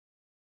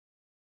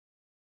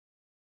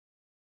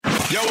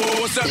Yo,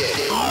 what's up?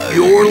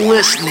 You're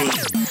listening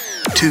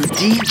to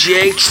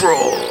DJ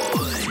Troy.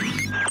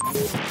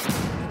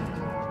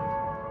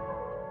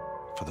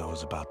 For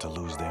those about to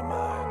lose their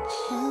minds,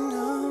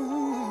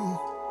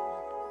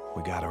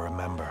 we gotta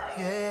remember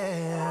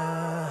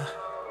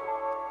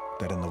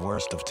that in the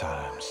worst of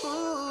times,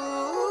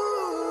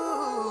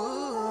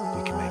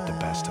 we can make the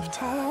best of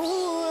times.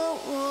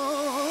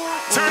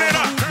 Turn it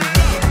up.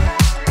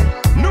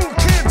 New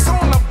kids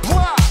on the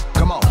block.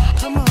 Come on.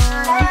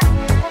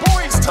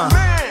 Boys to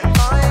men.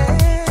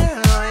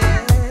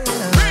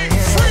 Big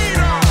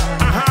freedom.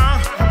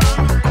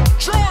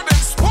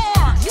 Jordan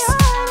Sparks.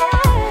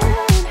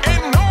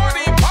 And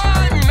naughty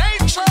by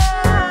nature.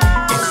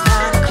 It's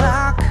 9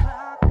 o'clock.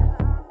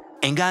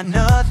 Ain't got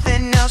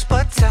nothing else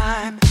but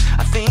time.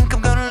 I think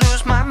I'm gonna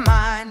lose my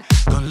mind.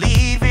 Gonna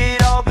leave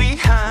it all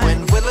behind.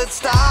 When will it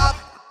stop?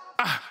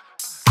 I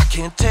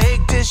can't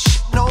take this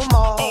shit no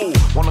more.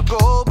 Wanna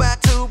go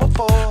back to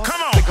before.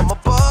 Come on. Think I'ma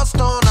bust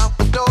on out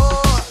the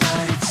door.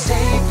 It's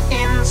safe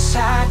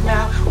inside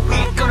now.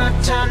 We're gonna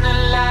turn the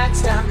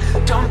lights down.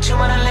 Don't you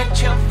wanna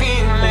let your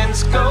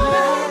feelings go?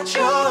 Let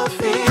your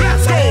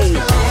feelings go.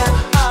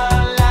 Live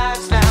our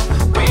lives now.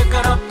 We're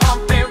gonna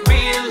pump it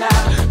real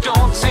loud.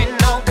 Don't say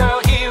no,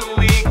 girl. Here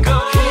we go.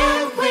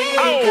 Here we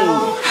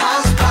go.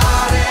 House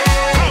party.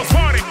 House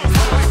party.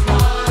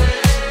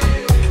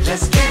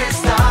 Let's get it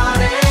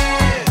started.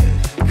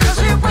 'Cause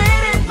we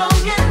waited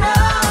long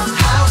enough.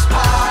 House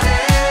party.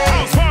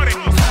 House party.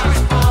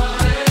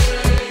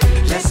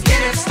 Let's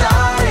get it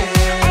started.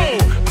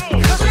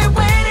 'Cause we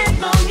waited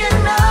long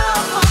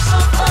enough for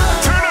some fun.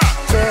 Turn up.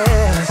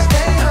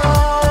 Stay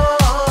home.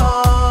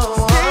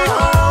 Stay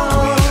home.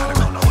 We ain't gotta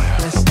go nowhere.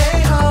 Let's stay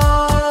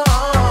home.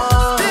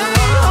 Stay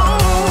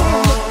home.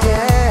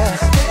 Yeah.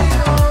 Stay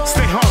home.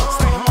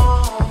 Stay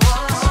home.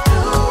 Do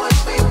what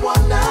we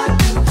wanna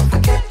do.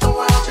 Forget the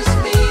world, just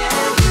me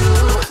and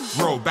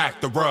you. Roll back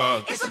the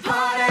rug. It's a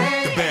party.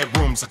 The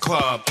bedroom's a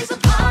club. It's a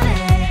party.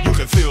 You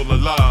can feel the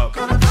love.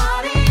 Gonna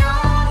party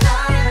all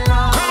night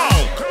long. Come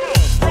on.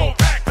 Roll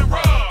back the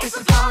rug. It's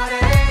a party.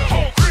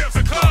 Whole crib's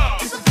a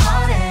club. It's a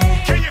party.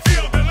 Can you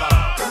feel the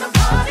love? Gonna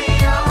party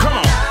all Come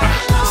on.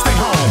 night long. Stay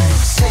home.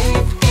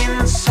 Safe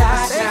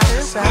inside now.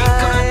 We're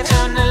gonna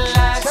turn the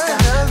lights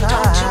down.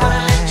 Don't you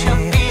wanna let your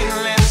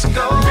feelings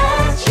go?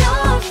 Let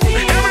your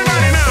feelings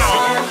Everybody now. go.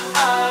 Live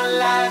our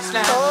lives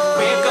now.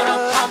 We're gonna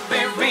pump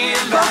it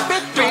real loud.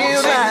 Don't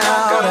say no,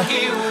 girl.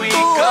 Here we go.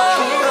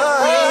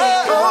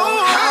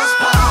 House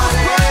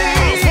party.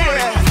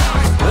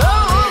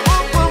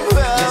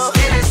 Let's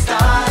get it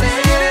started.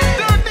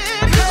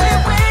 'Cause we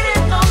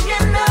waited long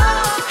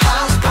enough.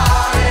 House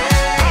party.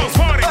 House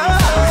party.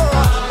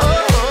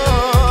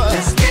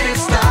 Let's get it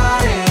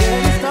started.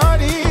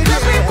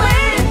 'Cause we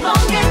waited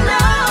long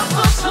enough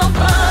for some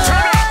fun.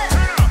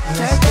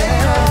 Let's stay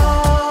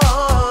home.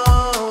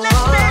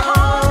 Let's stay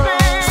home,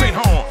 babe. Stay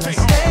home. Stay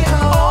home. Stay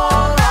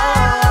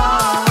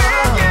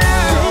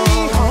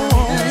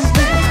home. Let's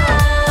stay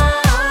home.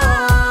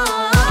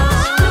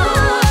 Do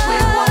what we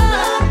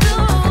wanna do.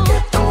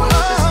 Forget the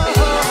world, just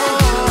me and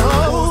you.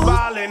 Who's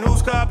ballin',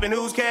 who's cupping,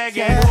 who's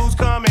kegging, who's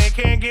coming,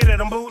 can't get it,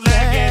 I'm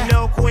bootlegging.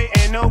 No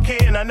quitting, no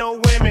kidding, I know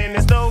women,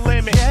 there's no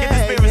limit. Get the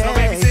spirits, no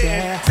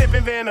babysitting.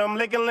 Sipping venom,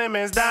 licking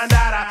lemons, Don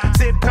Dada.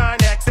 Sip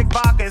cognac, sick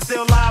vodka,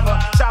 still lava.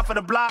 Shot for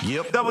the block,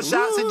 double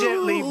shots of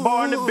gently.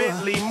 Born to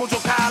Bentley, mucho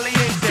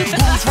caliente.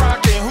 Who's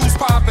rocking? Who's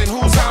popping?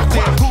 Who's out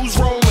there? Who's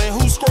rolling?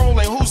 Who's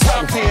scrolling? Who's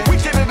out there? We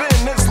get it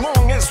in as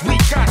long as we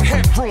got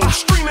headroom.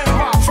 Streaming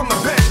live from the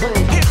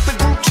bedroom. Hit the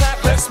group chat,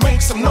 let's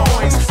make some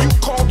noise. You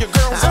call your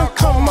girls, I'll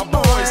call my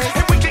boys.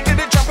 And we can get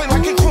it jumping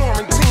like in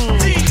quarantine.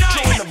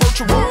 Join the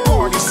virtual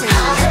party scene.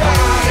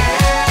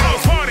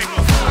 House party.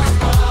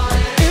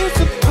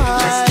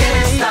 Let's get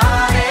it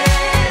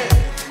started.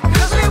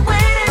 'Cause we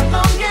waited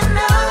long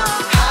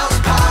enough. House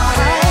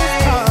party.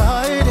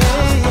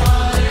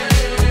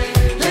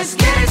 Let's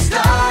get it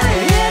started.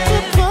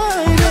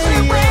 'Cause we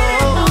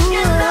waited long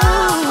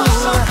enough for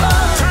some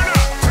fun.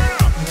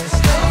 Let's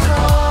stay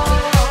home.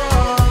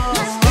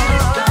 Let's get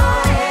it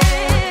started.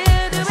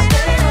 Let's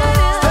stay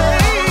home.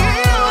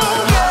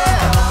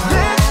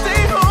 Let's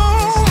stay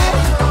home.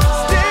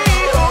 Stay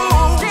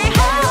home.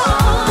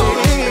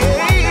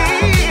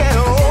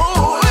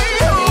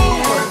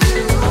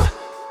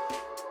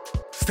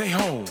 Stay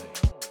home.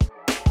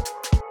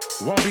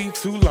 Won't be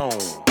too long.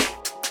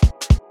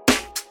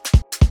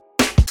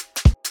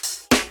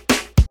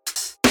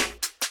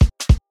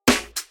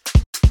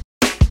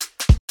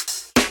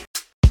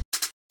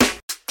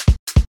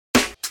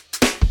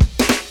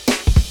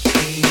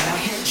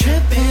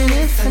 Dripping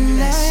in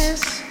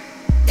finesse,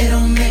 it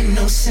don't make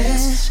no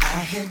sense. I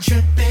hear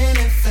dripping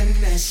in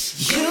finesse.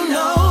 You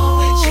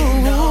know it, you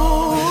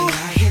know it. I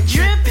hear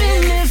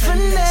dripping in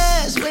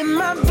finesse with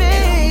my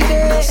baby.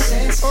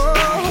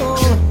 Oh,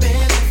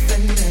 dripping in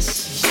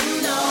finesse. You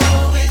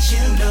know it,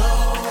 you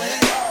know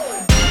it.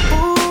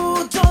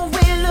 Ooh, don't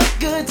we look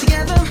good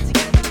together?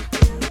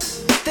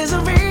 There's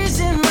a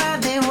reason why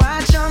they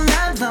watch all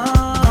night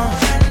long.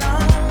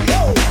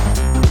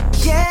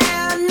 Yeah,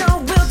 I know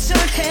we'll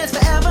turn heads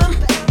forever.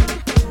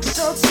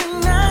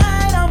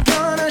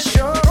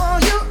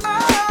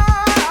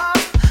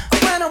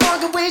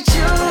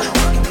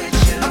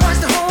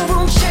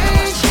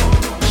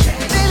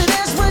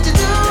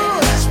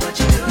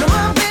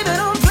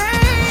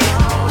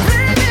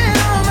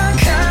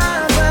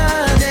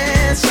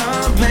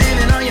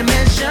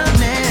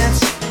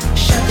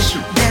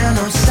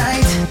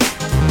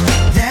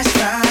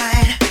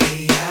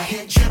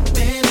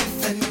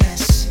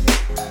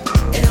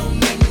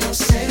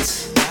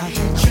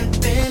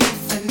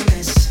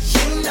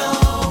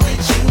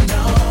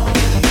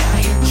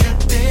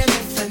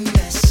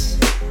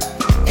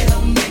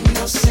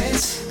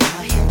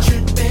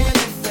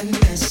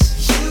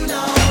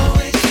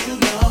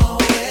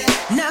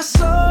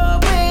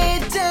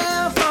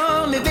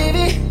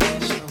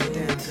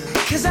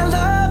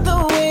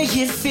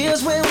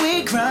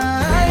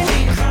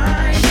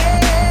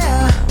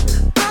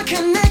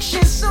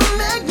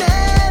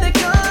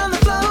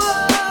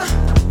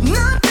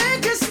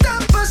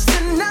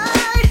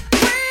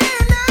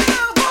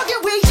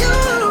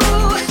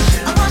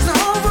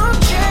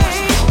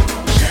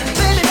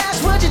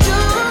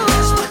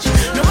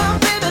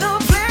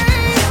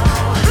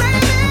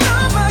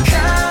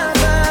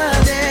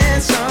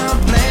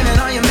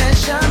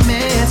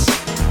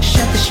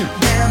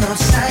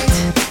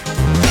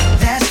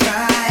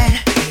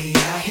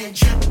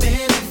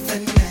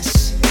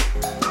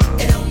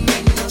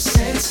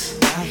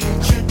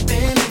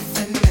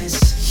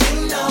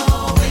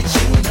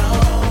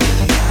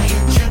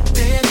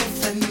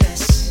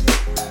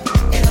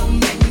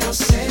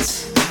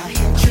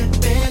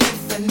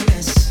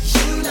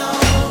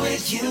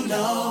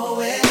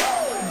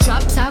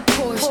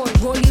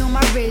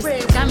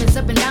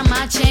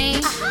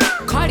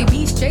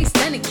 Straight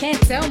stunning,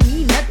 can't tell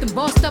me nothing.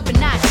 Bossed up and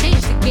I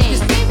changed the game.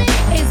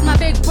 It's my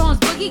big bronze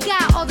boogie,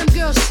 got all them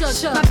girls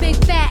shook. My big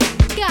fat,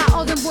 got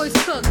all them boys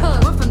cooked.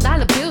 Went from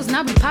dollar bills,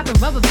 now we popping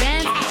rubber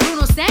bands.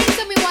 Bruno sang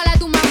to me while I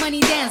do my money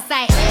dance.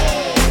 Like,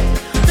 hey.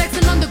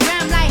 Flexing on the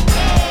gram like,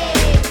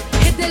 hey.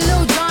 Hit the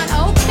Lil Jon,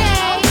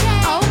 okay,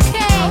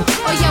 okay.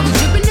 Oh yeah, we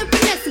dripping and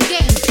finesse and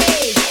getting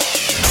paid.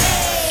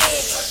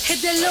 Hit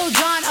the Lil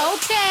Jon,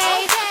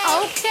 okay,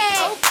 okay.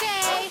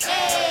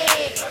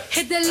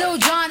 Hit the Lil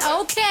Jon,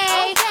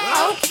 okay, okay.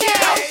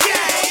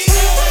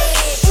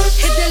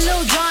 Hit the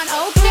Lil Jon,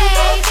 okay,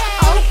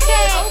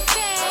 okay.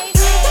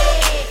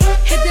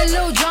 Hit the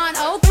Lil Jon,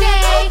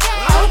 okay,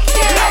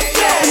 okay.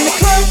 In the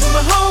club with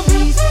my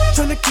homies,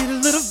 tryna get a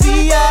little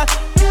VI,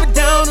 keep it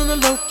down on the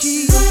low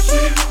key.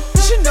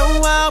 You should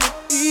know how it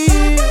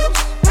feels.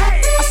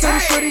 I saw the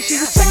shorty, she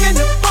was checking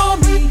up on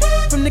me.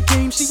 From the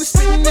game, she was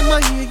spitting in my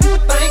ear. You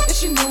would think that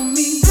she knew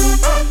me.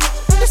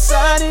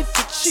 Decided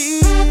to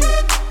cheat.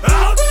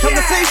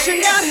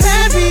 Conversation got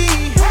heavy.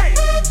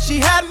 She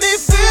had me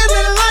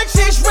feeling like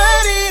she's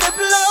ready to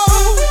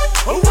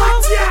blow.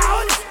 Watch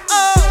out!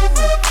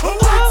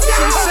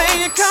 She's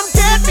saying, "Come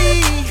get me."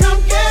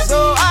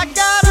 So I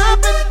got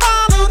up and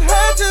followed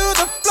her to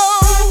the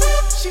floor.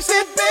 She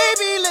said,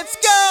 "Baby, let's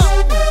go."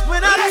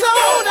 When I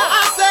told her,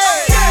 I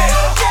said,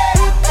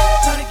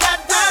 Shorty got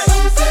down,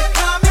 she said,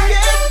 "Come and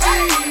get me."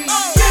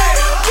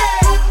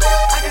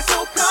 I got so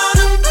caught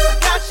up, I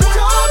got she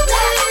told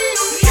me.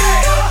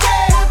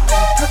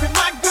 Cause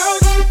my girl,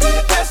 she be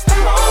the best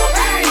of all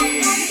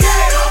me.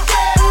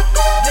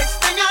 Next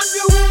thing I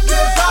knew, she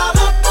was all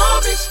up on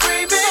me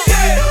screaming.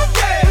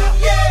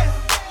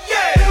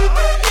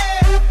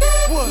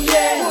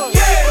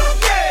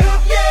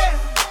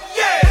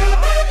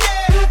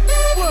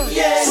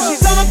 So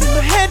she's all up in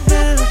my head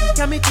now.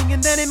 Got me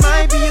thinking that it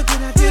might be a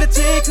good idea to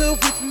take her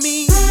with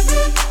me.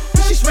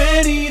 She's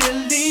ready to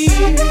leave.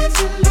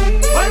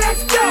 Well,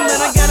 let's go.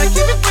 And I gotta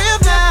keep it real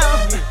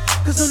now.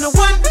 Cause on the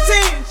 1 to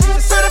 10, she's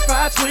a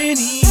certified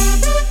 20.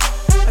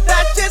 But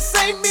that just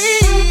ain't me.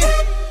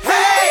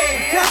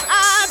 Hey, cause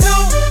I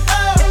know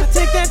if I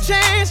take that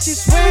chance, she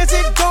swears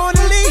it's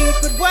gonna leave.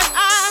 But what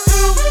I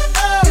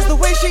do is the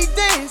way she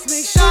dance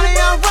makes Shawty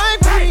alright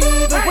with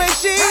me. The way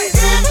she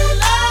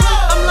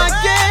I'm like,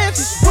 yeah,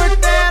 just work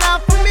that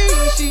out for me.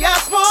 She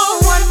asked for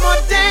one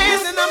more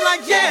dance, and I'm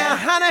like, yeah,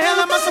 how the hell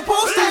am I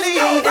supposed to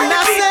leave? And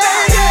I said,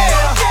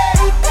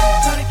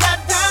 Shawty got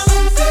down,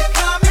 she said,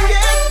 "Come and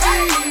get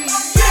me."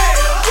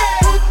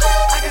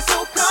 I got so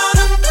caught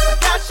up, I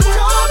got she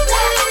told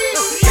me.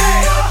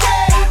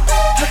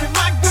 Look at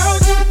my girl,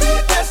 she be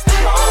the best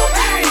of all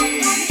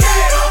me.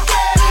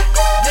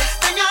 Next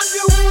thing I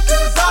knew, she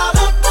was all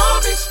up on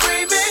me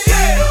screaming.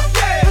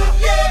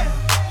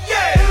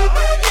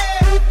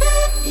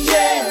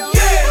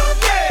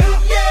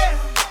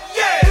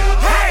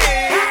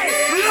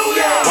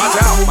 Watch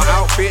out, my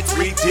outfit's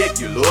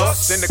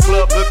ridiculous. In the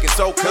club looking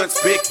so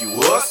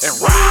conspicuous. And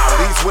wow,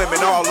 these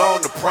women all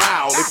on the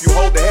prowl. If you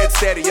hold the head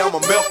steady, I'ma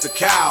milk the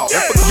cow.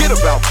 And forget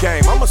about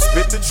game, I'ma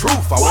spit the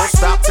truth. I won't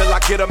stop till I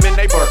get them in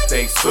their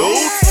birthday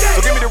suits.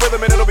 So give me the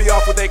rhythm and it'll be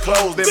off with they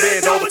clothes. Then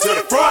bend over to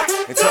the front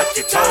and touch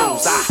your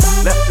toes. I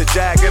left the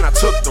jag and I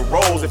took the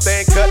rolls. If they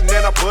ain't cutting,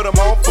 then I put them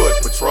on foot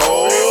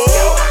patrol.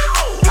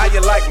 How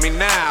you like me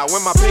now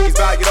when my pinky's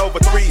valued over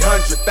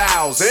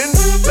 300,000?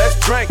 Let's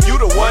drink, you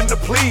the one to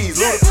please.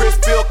 Ludacris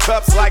fill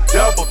cups like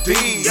Double D.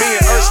 Me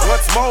and Ursh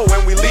once more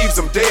when we leaves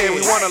them dead.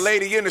 We want a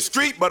lady in the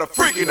street, but a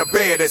freak in the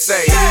bed that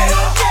say,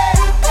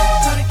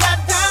 Shawty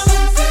got down,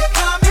 she said,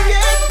 "Come and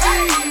get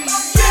me."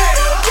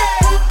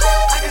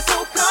 I got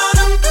so caught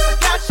up, I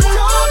got she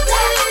told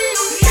me.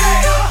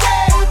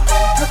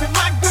 Look at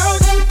my girl,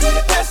 she be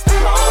the best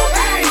of all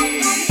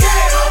me.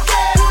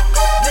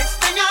 Next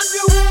thing I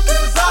knew, she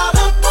was all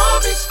up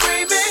on me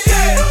screaming.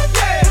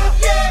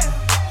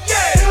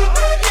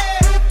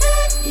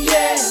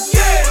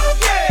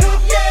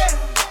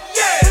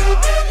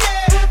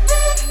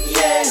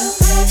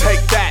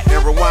 take that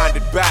and rewind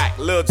it back.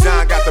 Lil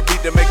Jon got the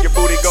beat to make your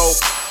booty go.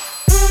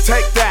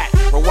 Take that,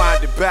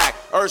 rewind it back.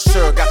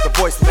 Usher got the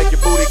voice to make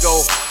your booty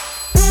go.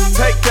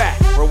 Take that,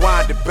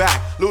 rewind it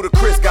back.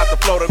 Ludacris got the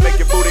flow to make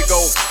your booty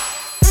go.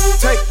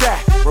 Take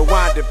that,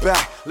 rewind it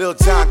back. Lil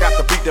Jon got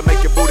the beat to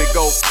make your booty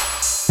go.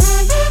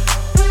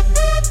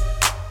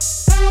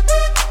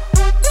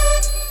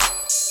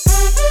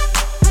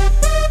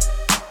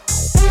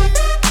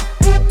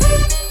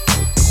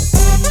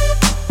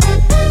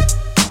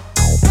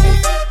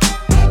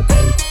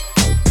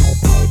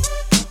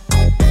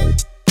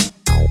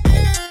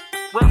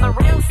 Will the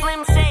real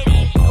Slim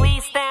Shady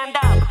please stand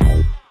up?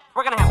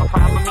 We're gonna have a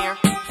problem here.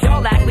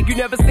 Y'all act like you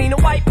never seen a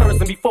white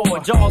person before.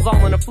 Jaws all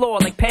on the floor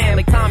like Pam,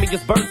 like Tommy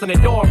just burst in the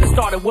door and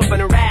started whooping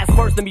her ass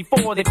worse than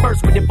before. They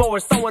first were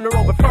divorced, sewing her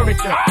over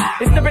furniture.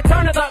 It's the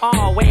return of the...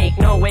 Oh, wait,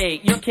 no,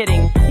 wait, you're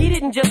kidding. He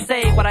didn't just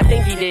say what I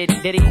think he did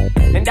he?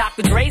 And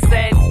Dr. Dre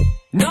said...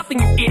 Nothing,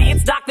 you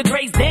idiots. Dr.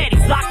 Dre's dead.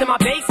 He's locked in my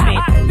basement.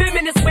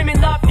 Feminist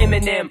women love him.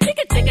 Eminem.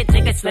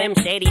 Chicka, Slim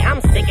Shady,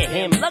 I'm sick of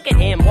him. Look at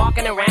him,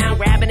 walking around,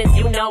 grabbing his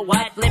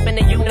you-know-what, flipping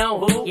the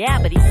you-know-who. Yeah,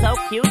 but he's so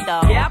cute,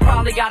 though. Yeah, I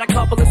probably got a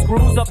couple of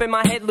screws up in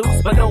my head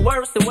loose, but no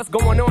worse than what's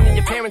going on in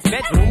your parents'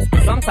 bedrooms.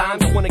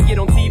 Sometimes I wanna get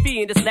on TV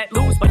and just let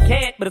loose, but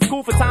can't. But it's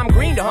cool for Tom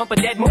Green to hump a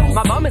dead moose.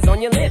 My bum is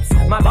on your lips,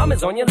 my bum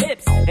is on your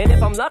lips. And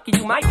if I'm lucky,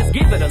 you might just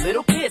give it a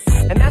little kiss.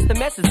 And that's the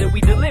message that we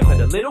deliver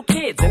to little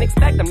kids, and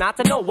expect them not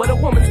to know what a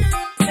woman's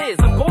is.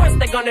 Of course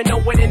they're gonna know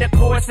what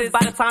intercourse is.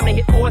 By the time they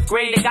hit 4th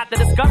grade, they got the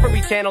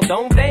Discovery Channel,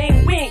 don't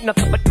they? We ain't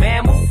nothing but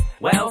mammals.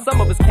 Well,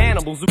 some of us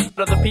cannibals who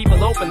cut other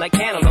people open like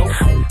cantaloupes.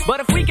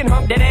 But if we can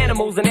hump dead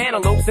animals and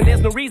antelopes, then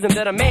there's no reason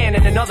that a man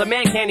and another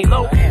man can't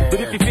elope.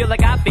 But if you feel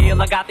like I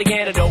feel, I got the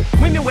antidote.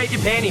 Women wave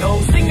your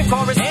pantyhose, sing the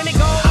chorus, and it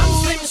goes. I'm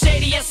Slim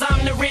Shady, yes,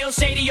 I'm the real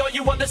Shady. All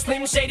you other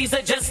Slim Shadys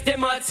are just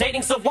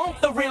imitating. So won't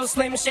the real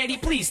Slim Shady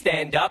please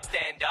stand up,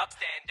 stand up,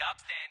 stand up,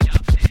 stand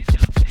up, stand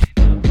up.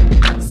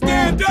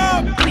 Stand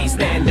up! Please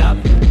stand up.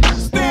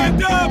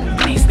 Stand up!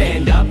 Please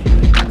stand up.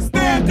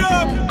 Stand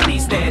up!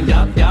 Please stand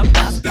up,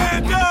 up.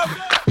 Stand up!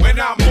 When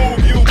I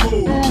move, you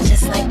move.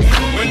 Just like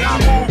that. When I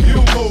move, you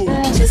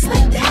move. Just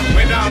like that.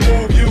 When I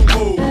move, you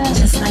move.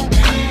 Just like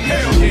that.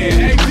 Hell yeah,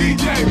 hey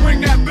DJ,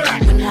 bring that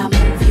back. When I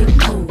move, you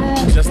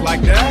move. Just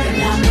like that.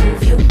 When I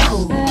move, you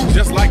move.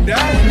 Just like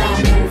that. When I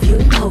move, you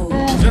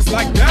move. Just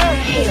like that.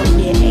 Hell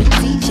yeah, hey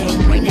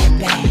DJ, bring that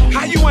back.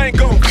 How you ain't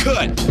gon'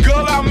 cut?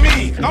 Girl, I'm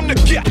me. I'm the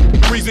guy.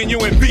 Reason you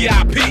in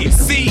VIP.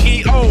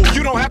 CEO,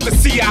 you don't have to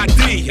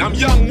CID. I'm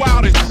young,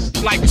 wild,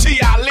 and like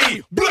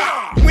G.I.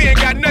 Blah! We ain't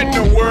got nothing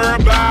to worry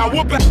about.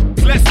 Whoop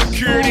it. Let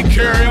security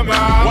carry them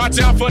out. Watch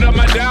out for the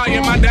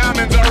medallion. My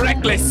diamonds are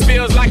reckless.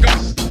 Feels like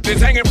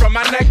is hanging from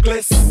my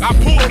necklace. I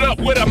pulled up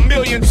with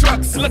 1,000,000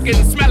 trucks. Looking,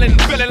 smelling,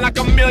 feeling like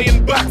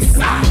 $1,000,000.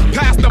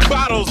 Pass the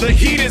bottles. The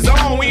heat is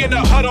on. We in the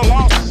huddle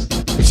off.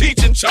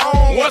 Cheech and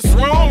Chong, what's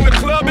wrong? The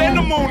club and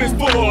the moon is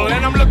full,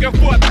 and I'm looking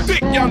for a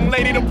thick young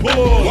lady to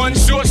pull. One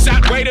short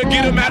shot way to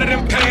get him out of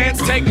them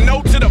pants. Take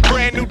note to the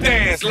brand new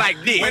dance like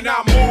this. When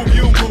I move,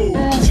 you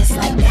move. Just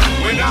like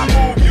that. When I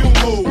move, you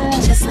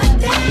move. Just like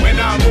that. When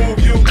I move,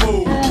 you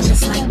move.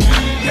 Just like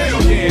that.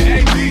 Hell yeah,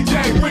 hey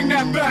DJ, bring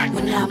that back.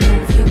 When I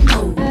move, you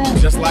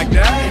move. Just like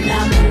that. When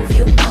I move,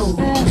 you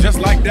move. Just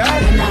like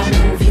that. When I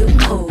move, you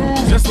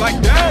move. Just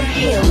like that.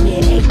 Hell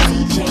yeah, hey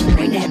DJ,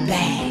 bring that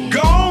back.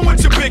 Go on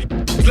with your big.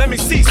 Let me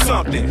see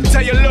something.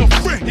 Tell your little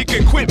friend he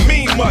can quit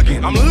mean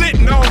mugging. I'm lit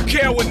and I don't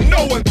care what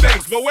no one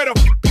thinks. But where the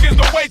is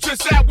the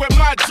waitress at with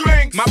my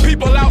drinks? My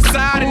people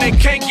outside and they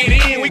can't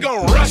get in. We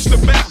gon' rush the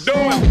back door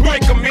and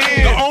break them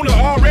in. The owner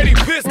already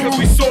pissed cause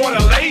we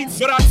sorta late.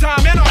 But our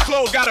time and our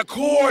clothes gotta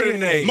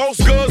coordinate.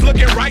 Most girls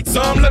looking right,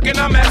 some looking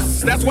a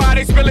mess. That's why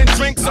they spilling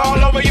drinks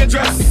all over your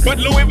dress. But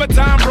Louis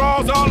Vuitton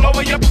bras all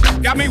over your.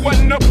 Got me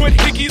wanting to put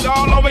hickeys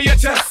all over your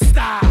chest.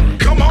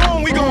 Come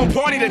on, we gon'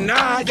 party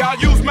tonight. Y'all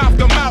use mouth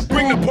to mouth,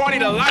 bring the party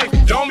to life.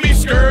 Don't be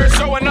scared,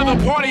 show another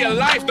party of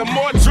life. The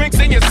more drinks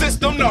in your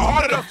system, the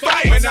harder the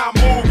fight. When I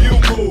move, you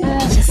move.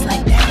 Just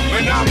like that.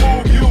 When I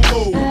move, you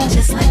move.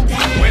 Just like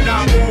that. When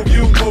I move,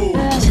 you move.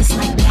 Just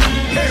like that.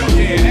 Hell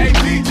yeah, hey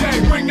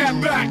DJ, bring that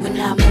back. When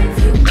I move,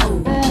 you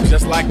move.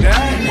 Just like that.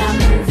 When I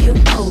move, you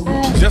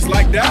move. Just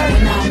like that.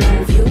 When I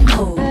move, you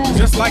move.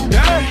 Just like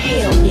that.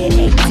 Hell yeah,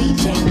 hey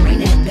DJ, bring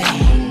that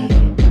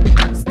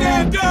back.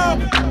 Stand up.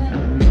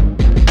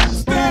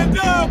 Stand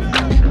up.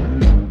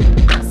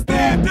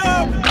 Stand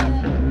up.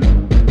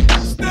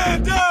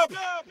 Stand up.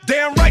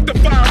 Damn right the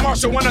fire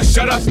marshal wanna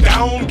shut us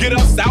down. Get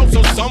us out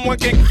so someone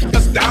can cut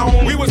us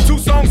down. We was 2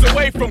 songs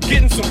away from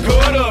getting some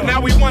good up.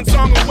 Now we 1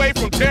 song away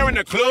from tearing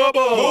the club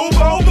up.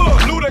 Move over,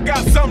 Luda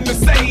got something to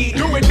say.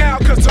 Do it now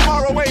cause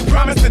tomorrow ain't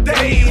promised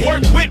today.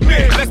 Work with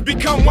me, let's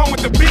become one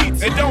with the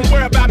beats. And don't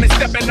worry about me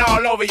stepping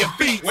all over your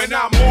feet. When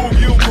I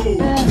move, you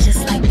move.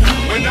 Just like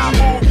that. When I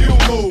move, you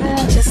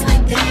move. Just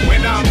like that.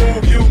 When I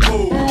move, you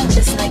move.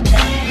 Just like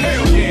that.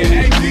 Hell yeah,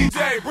 hey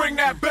DJ, bring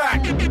that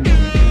back.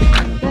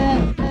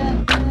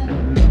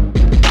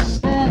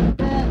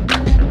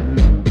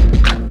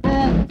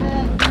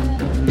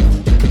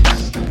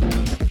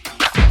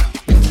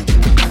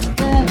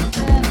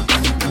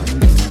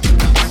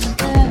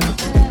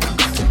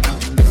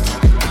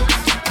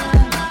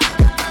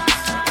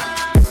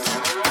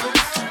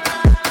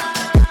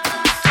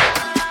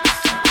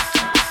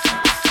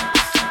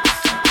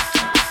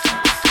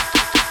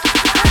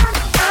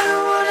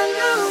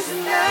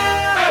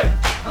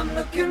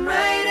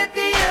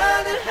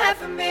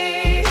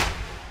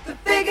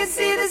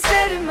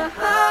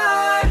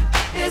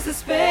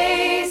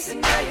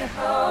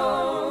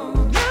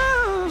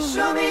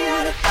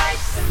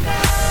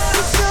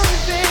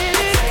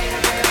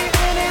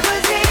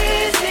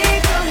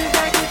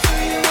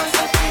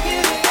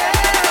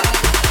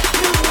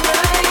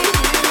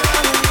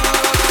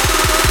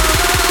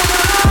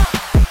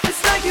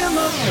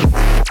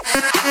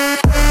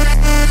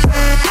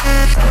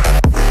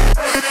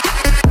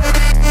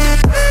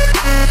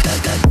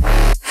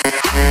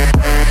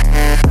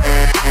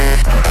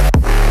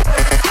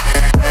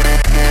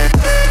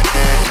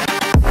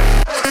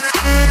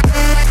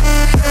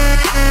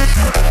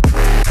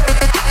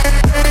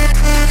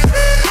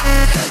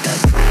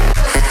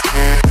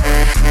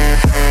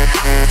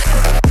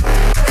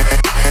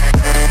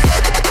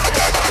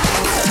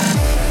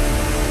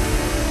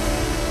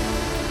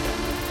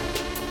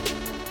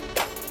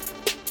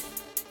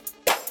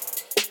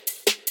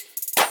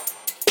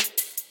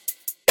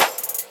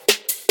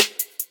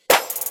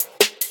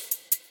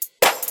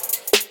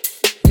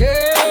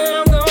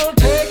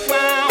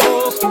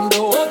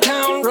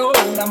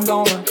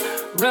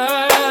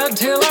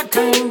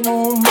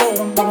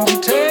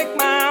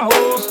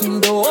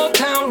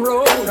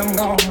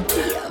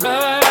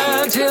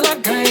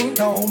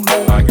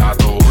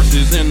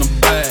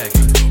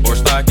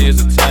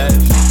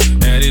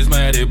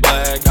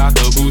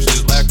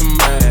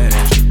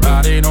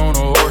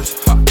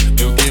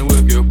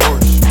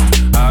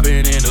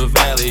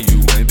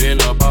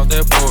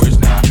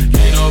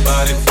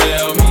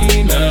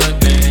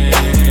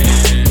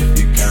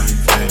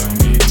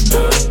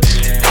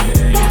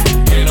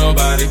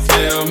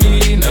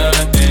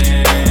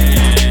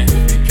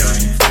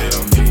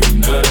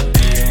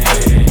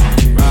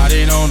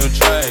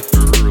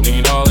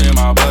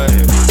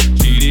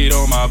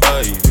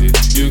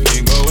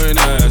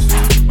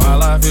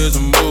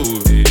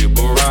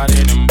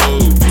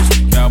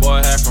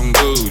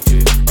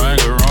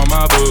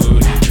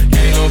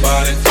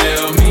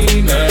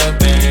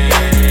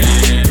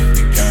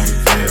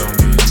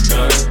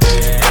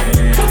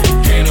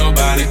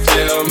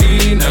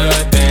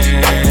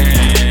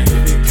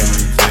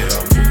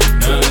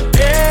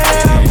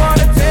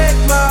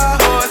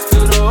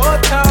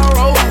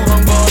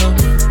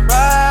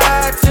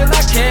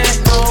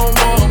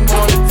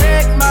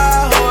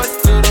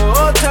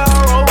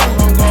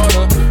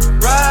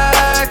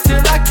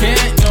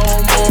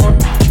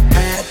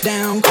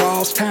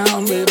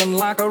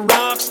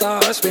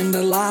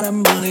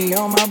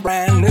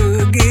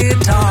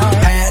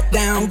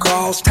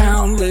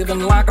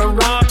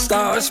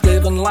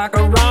 like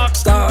a rock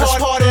star.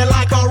 Party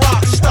like a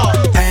rock star.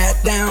 Hat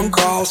down,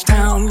 cross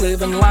town,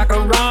 living like a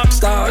rock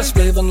star.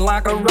 Living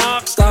like a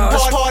rock star.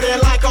 Party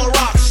like a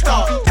rock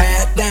star.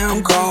 Hat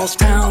down, cross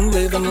town,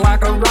 living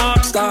like a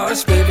rock star.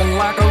 Living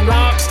like a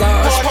rock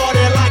star. Party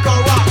like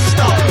a rock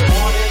star.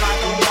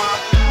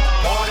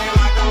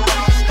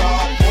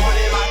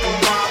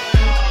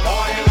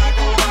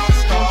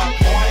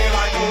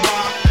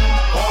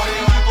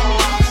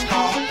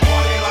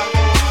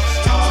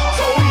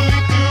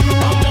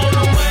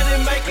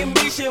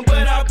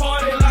 But I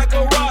party like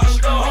a rock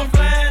star. I'm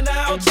flying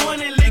out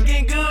 20,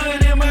 looking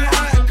good in my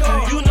hot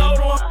car. You know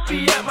don't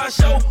be at my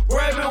show,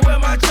 grabbing with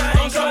my chain.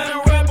 I'm trying to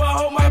rap, I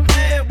hold my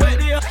plan, but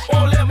they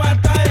won't let my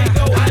thing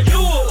go. I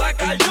you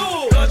like I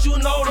you, cause you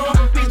know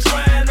don't be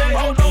trying that.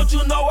 Oh, don't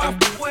you know I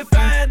f with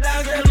fine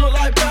dogs that look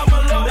like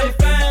Pamela. They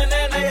fine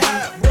and they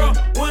hot, bro,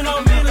 when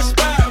I'm in the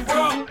spot,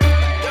 bro.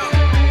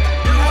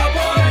 I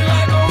party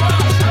like a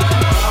rock star.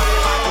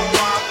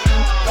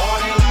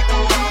 Party like a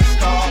rock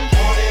star.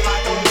 Party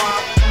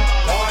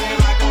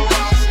like a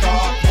rock star.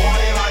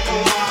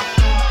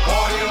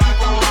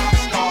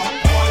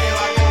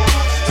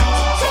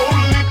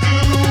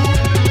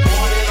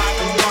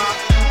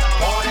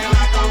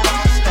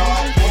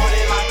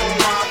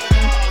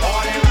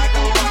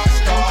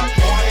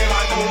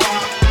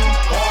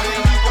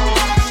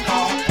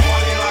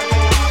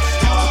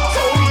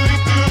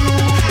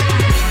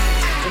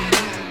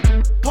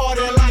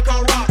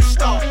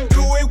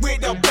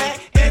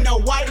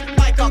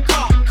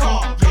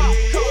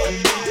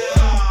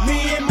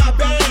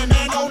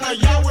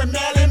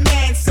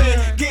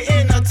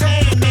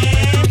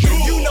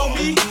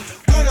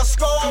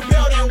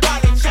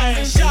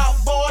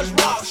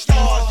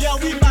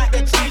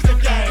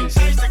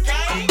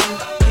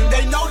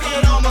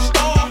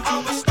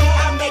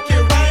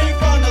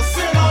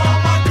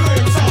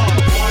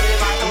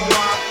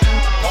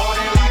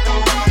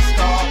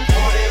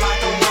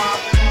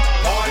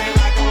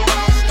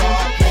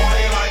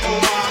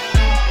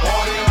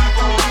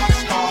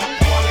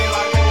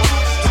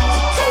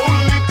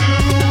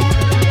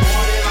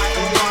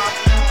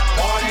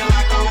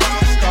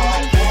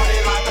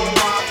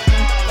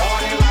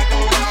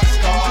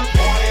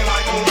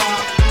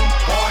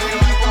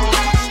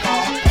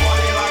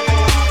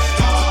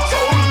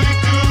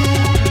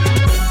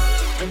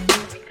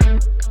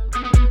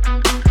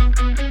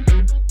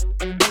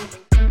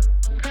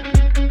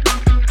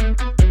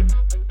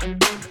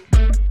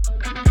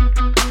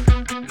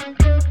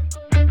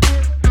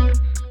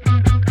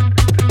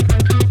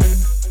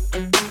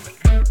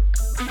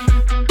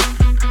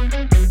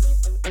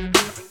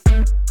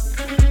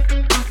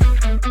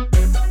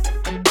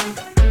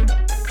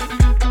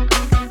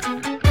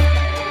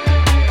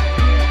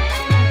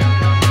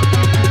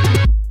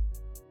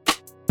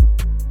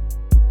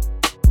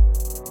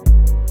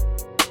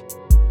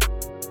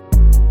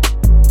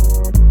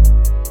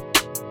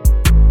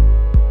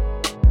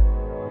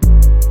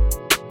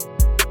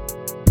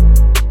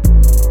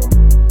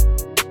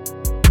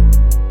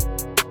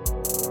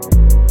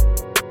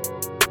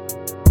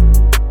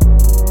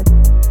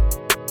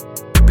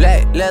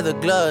 Leather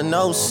glove,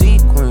 no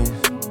sequins.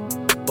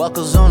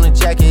 Buckles on the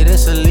jacket,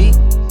 it's elite.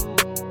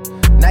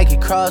 Nike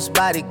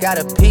crossbody got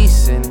a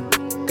piece in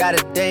it.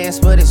 Gotta dance,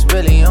 but it's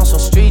really on some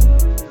street.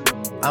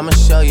 I'ma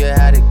show you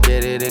how to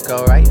get it. It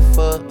go right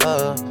foot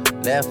up,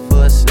 left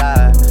foot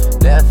slide.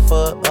 Left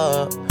foot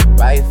up,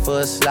 right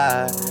foot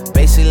slide.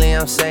 Basically,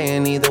 I'm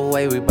saying either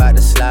way, we bout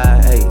to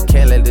slide. Hey,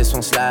 can't let this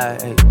one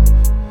slide. Hey,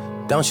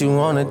 don't you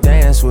wanna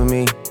dance with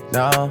me?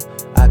 No,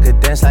 I could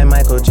dance like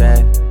Michael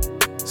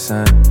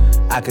Jackson.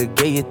 I could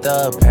get you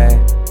the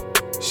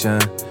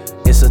passion.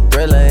 It's a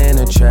thriller in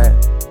a trap.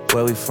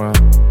 Where we from?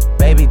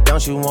 Baby,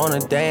 don't you wanna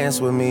dance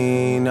with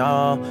me?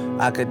 No,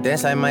 I could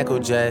dance like Michael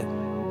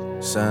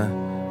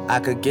Jackson.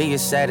 I could get you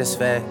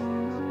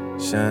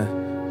satisfaction.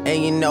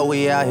 And you know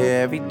we out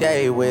here every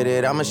day with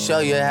it. I'ma show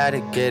you how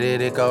to get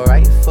it. It go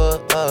right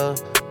foot up,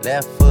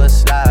 left foot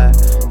slide.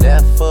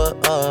 Left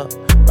foot up,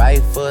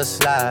 right foot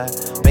slide.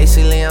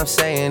 Basically, I'm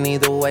saying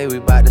either way, we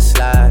bout to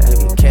slide. Hey,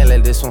 can't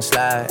let this one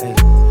slide. Hey.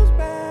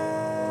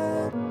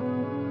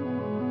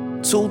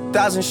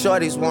 2,000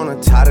 shorties wanna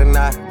tie the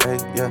knot, hey,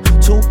 yeah.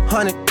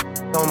 200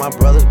 on my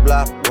brother's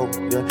block, oh,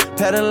 yeah.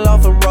 Pedal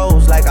off the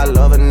roads like I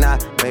love it,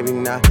 not, maybe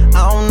not.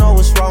 I don't know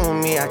what's wrong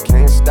with me, I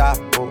can't stop,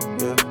 oh,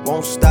 yeah.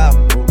 Won't stop,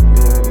 oh,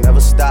 yeah,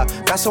 never stop.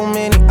 Got so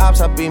many ops,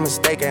 I be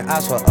mistaken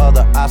ops for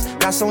other ops.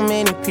 Got so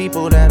many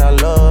people that I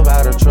love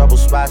out of trouble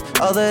spots.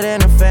 Other than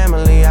the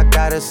family, I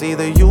got it's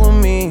either you or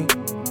me.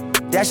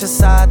 That's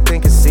just how I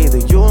think it's either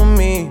you or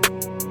me.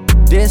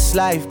 This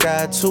life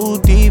got too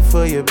deep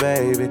for you,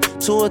 baby.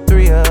 2 or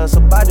 3 of us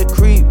about to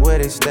creep where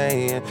they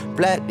stayin'.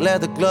 Black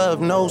leather glove,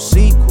 no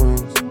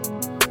sequins.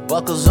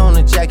 Buckles on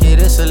the jacket,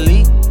 it's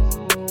elite.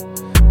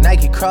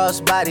 Nike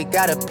crossbody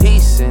got a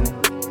piece in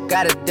it.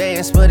 Gotta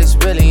dance, but it's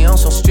really on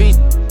some street.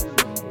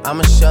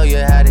 I'ma show you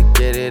how to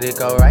get it. It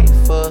go right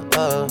foot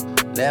up,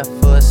 left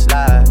foot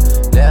slide.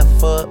 Left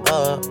foot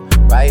up,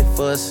 right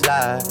foot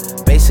slide.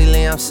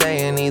 Basically, I'm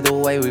saying either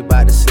way, we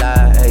bout to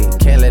slide. Hey,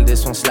 can't let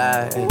this one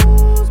slide. Hey.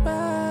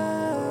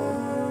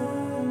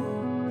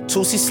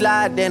 2C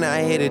slide, then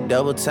I hit it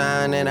double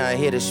time, then I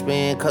hit a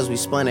spin, cause we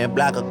spun that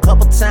block a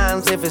couple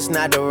times. If it's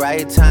not the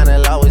right time,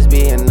 there'll always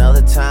be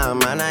another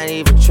time. I'm not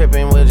even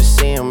tripping, we'll just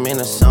see him in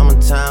the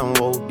summertime,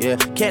 whoa, yeah.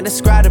 Can't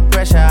describe the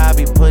pressure I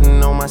be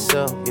putting on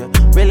myself, yeah.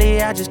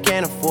 Really, I just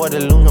can't afford to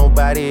lose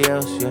nobody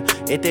else, yeah.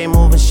 If they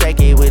moving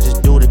shaky, we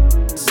just do the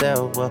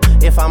self, well.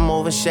 If I'm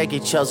moving shaky,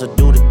 Chelsea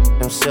do the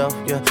himself,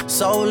 yeah.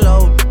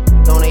 Solo,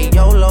 don't need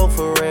YOLO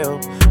for real.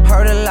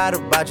 Heard a lot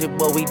about you,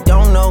 but we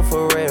don't know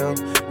for real.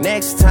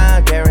 Next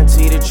time,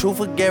 guarantee the truth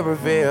will get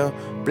revealed.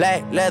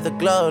 Black leather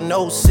glove,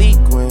 no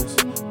sequins.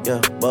 Yeah,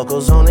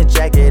 buckles on the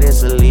jacket,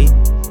 it's elite.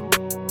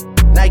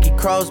 Nike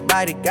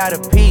crossbody got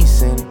a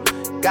piece in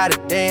it. Gotta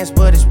dance,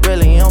 but it's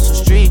really on some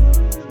street.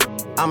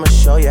 I'ma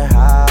show you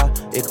how.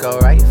 It go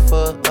right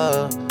foot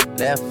up,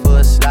 left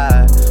foot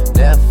slide.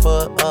 Left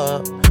foot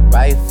up,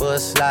 right foot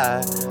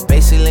slide.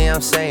 Basically,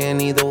 I'm saying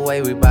either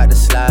way, we bout to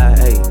slide.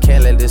 Hey,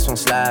 can't let this one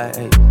slide.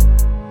 Hey.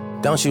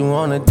 Don't you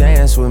wanna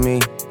dance with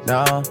me?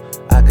 No,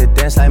 I could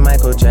dance like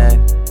Michael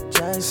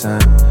Jackson.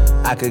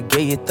 I could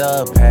get you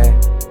the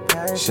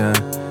passion.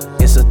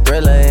 It's a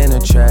thriller in a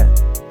trap.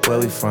 Where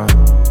we from?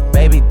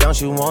 Baby,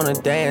 don't you wanna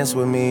dance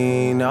with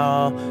me?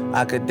 No,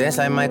 I could dance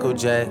like Michael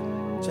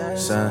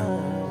Jackson.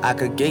 I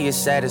could get you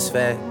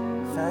satisfaction.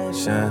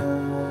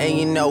 And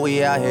you know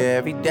we out here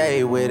every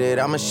day with it.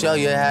 I'ma show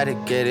you how to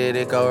get it.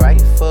 It go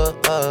right foot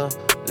up,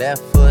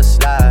 left foot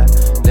slide.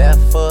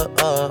 Left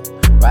foot up,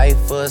 right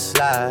foot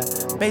slide.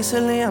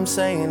 Basically, I'm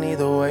saying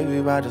either way,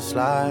 we bout to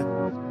slide.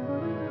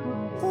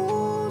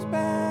 Who's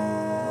back?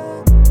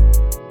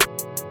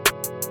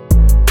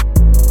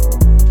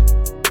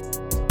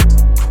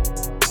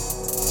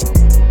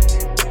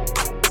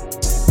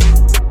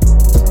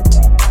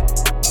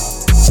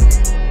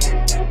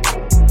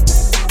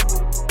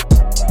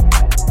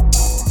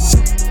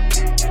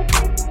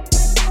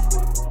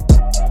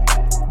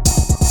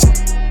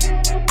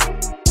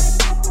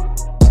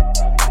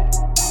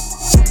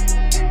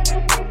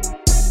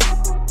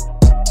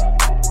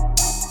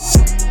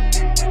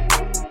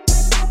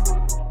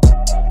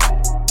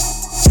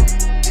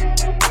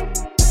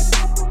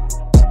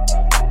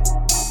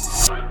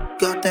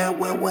 Got that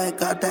wet,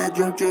 got that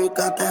drip,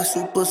 got that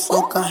super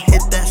soak. I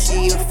hit that,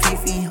 she a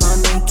Fifi, her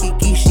name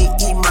Kiki. She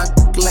eat my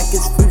dick like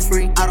it's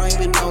free. I don't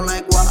even know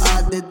like why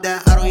I did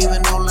that. I don't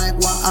even know like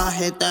why I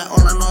hit that.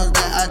 All I know is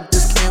that I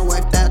just can't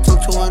wipe that.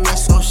 Talk to her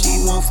nice so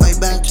she won't fight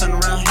back. Turn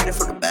around, hit it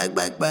for the back.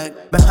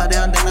 Bend her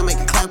down, then I make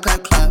it clap.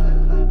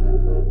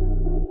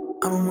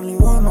 I don't really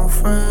want no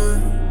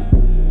friends.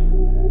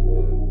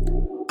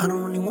 I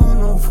don't really want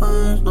no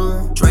friends,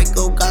 no.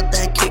 Draco got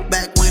that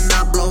kickback when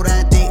I blow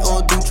that. They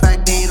all do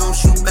track, they don't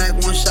shoot back.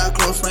 One shot,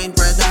 close range,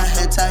 red dot,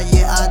 head tie.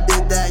 Yeah, I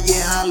did that,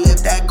 yeah, I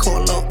lived that.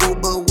 Call a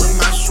Uber with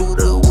my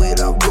shooter, with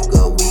a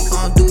Ruger. We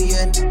gon' do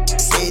ya.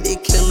 Say they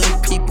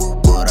killing people,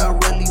 but I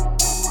really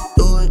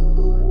do it.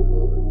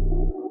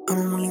 I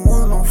don't really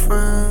want no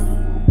friends.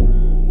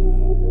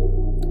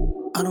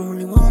 I don't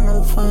really want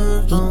no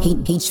friends, no.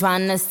 He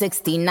tryna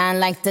 69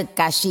 like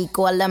Takashi,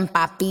 call him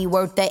Papi,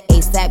 worth the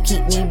ASAP,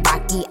 keep me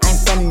rocky. I'm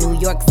from New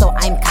York, so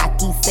I'm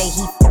cocky. Say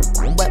he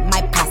with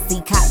my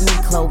posse, caught me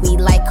Chloe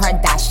like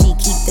Kardashian.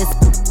 Keep this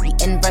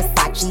in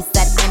Versace,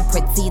 said I'm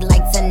pretty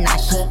like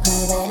Tanashi.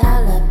 Put it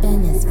all up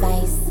in his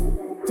face.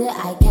 Did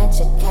I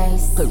catch a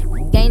case?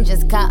 Gang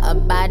just caught a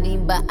body,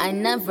 but I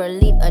never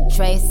leave a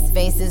trace.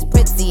 Face is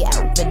pretty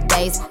out for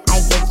days. I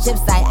get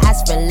chips, I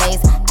ask for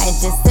lace. I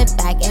just sit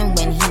back and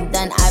when he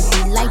done, I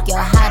be like, yo,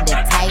 how to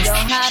taste? Yo,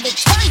 how to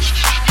taste?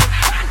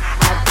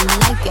 I be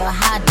like, yo,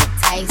 how to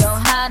taste? Yo,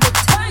 how to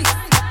taste?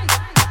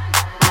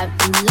 I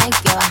be like,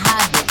 yo, how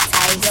to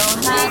taste? Yo,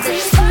 how to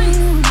taste?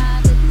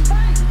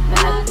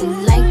 I be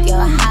like, yo,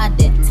 how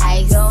to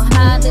taste? Yo,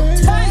 how to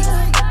taste?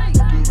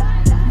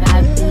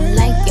 I be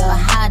like, yo,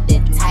 how to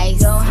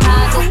taste? Yo,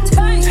 how to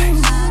taste?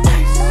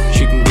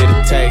 She can get a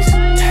taste.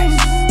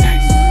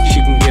 She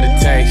can get a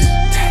taste.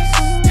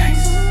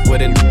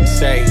 What it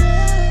say?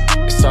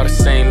 It's all the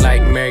same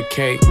like Mary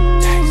Kate.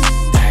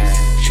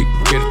 She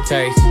can get a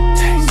taste.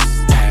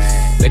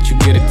 Let you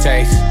get a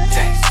taste.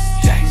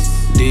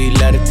 Do you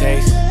love the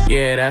taste?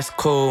 Yeah, that's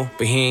cool,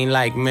 but he ain't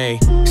like me.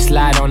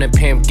 Slide on the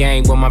pimp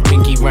gang with my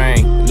pinky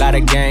ring. Lot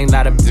of gang,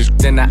 lot of bitch,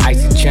 then the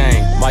icy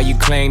chain. While you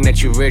claim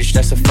that you rich,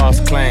 that's a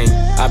false claim.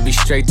 I be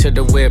straight to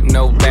the whip,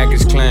 no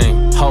baggage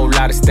claim. Whole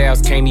lot of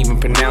styles, can't even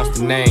pronounce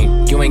the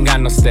name. You ain't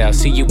got no style,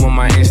 see you on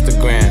my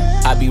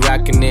Instagram. I be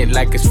rocking it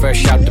like it's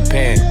fresh out the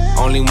pen.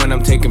 Only when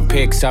I'm taking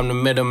pics, I'm the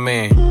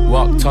middleman.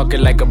 Walk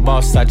talking like a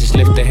boss, I just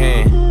lift a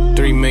hand.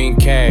 3 million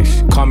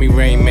cash, call me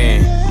Rain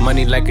Man.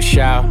 Money like a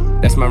shower,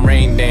 that's my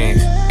rain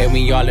dance. And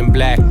we all in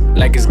black,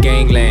 like it's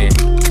gangland.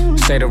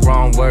 Say the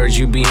wrong words,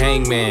 you be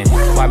hangman.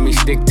 Why me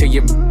stick to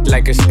your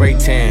like a spray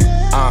tan?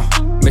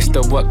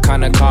 Mister, what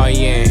kind of car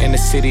you in the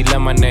city,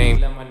 love my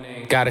name.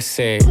 Gotta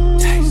say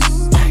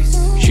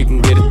it. She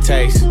can get a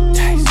taste.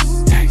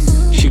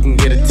 She can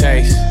get a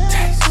taste.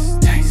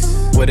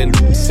 What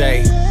it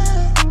say?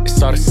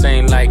 It's all the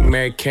same like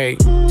Mary Kate.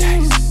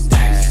 Taste,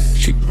 taste.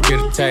 She can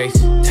get a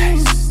taste.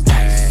 Taste,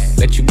 taste.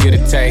 Let you get a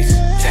taste.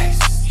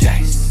 Taste,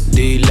 taste.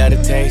 Do you love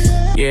the taste?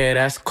 Yeah,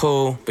 that's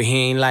cool, but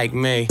he ain't like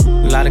me.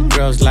 A lot of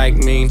girls like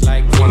me,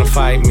 wanna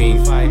fight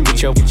me.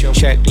 Get your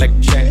check like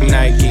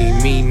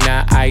Nike. Me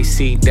not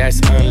icy, that's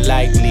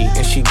unlikely.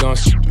 And she gon'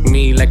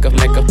 me like a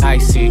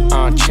icy.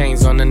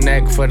 Chains on the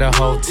neck for the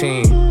whole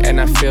team.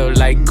 And I feel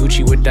like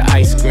Gucci with the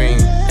ice cream.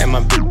 And my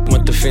bitch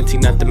want the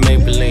Fenty, not the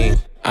Maybelline.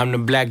 I'm the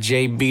black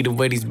JB, the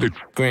way these bitch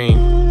green.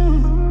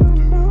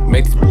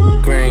 Make this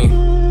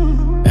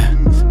green.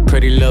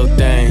 Pretty little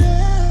thing.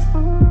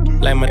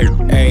 Like my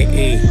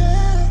AE.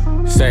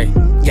 Say,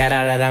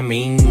 yada that I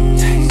mean.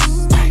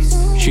 Taste,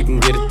 taste. She can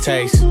get a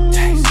taste.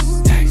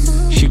 Taste,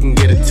 taste. She can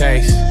get a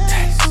taste.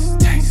 Taste,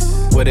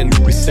 taste. What a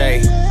nigga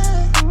say.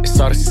 It's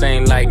all the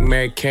same like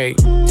Mary Kate.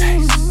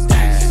 Taste,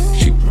 taste.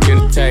 She can get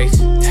a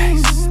taste.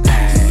 Taste,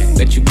 taste.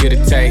 Let you get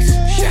a taste.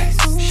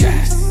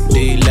 Do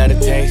you love the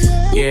taste?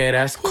 Yeah,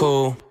 that's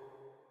cool.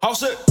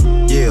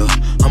 Yeah,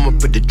 I'ma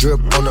put the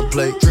drip on the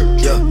plate.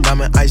 Yeah,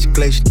 diamond ice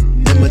glaze,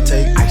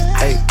 imitate.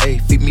 Hey, hey,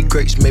 feed me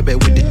grapes, maybe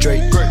with the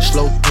Drake.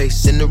 Slow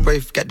pace in the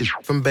Wraith, got the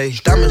from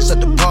base. Diamonds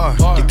at the bar,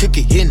 the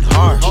cookie hitting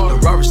hard. The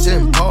Robert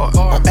sitting par,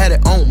 I'm at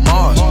it on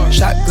Mars.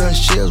 Shotgun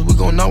shells, we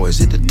gon' always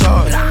hit the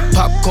tar.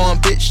 Popcorn,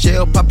 bitch,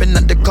 shell popping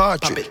out the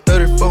cartridge.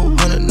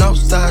 3400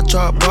 outside,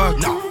 char bar.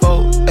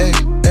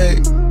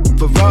 488.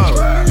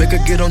 Ferrari. Make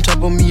her get on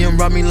top of me and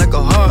rob me like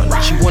a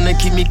heart. She wanna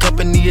keep me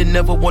company and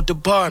never want to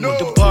bar me.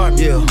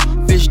 Yeah,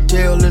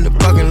 fishtail in the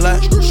parking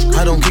lot.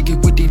 I don't kick it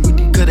with these,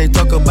 cause they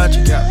talk about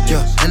you.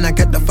 Yeah, and I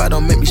got the fight,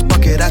 don't make me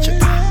spark it at you.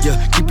 Yeah,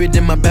 keep it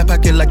in my back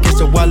pocket like it's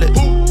a wallet.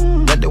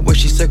 Like the way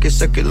she suck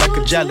it like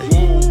a jelly.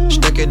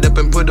 Stack it up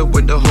and put it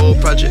with the whole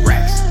project.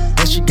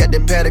 And she got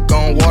that paddock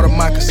on water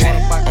moccasins.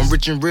 I'm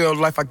rich in real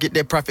life, I get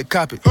that profit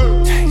copy.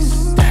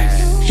 Taste,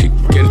 taste. She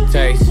can get a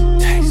taste.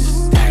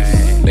 Taste,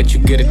 taste. Let you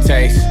get a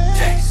taste.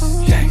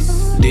 Taste,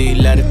 taste. Do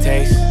you love the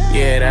taste?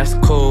 Yeah, that's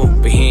cool,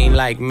 but he ain't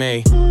like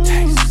me.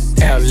 Taste,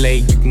 LA,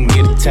 you can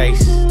get a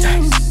taste.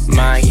 Taste.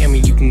 Miami,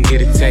 you can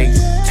get a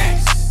taste.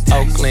 Taste.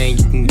 Oakland,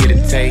 you can get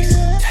a taste.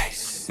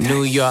 Taste.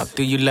 New York,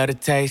 do you love the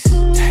taste?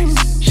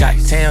 Taste.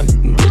 Chi-town,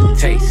 you can get a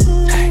taste.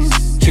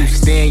 Taste.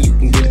 Houston, you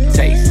can get a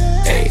taste.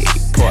 Hey,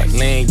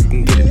 Portland, you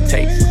can get a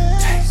taste.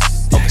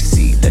 Taste.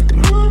 Overseas, let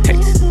them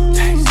taste.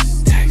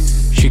 Taste.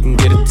 Taste. She can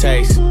get a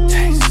taste.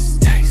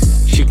 Taste.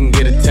 Taste. She can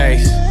get a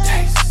taste.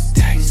 Taste.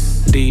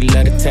 Taste. Do you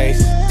love the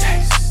taste?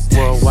 Taste.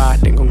 Worldwide,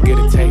 they gon' get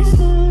a taste.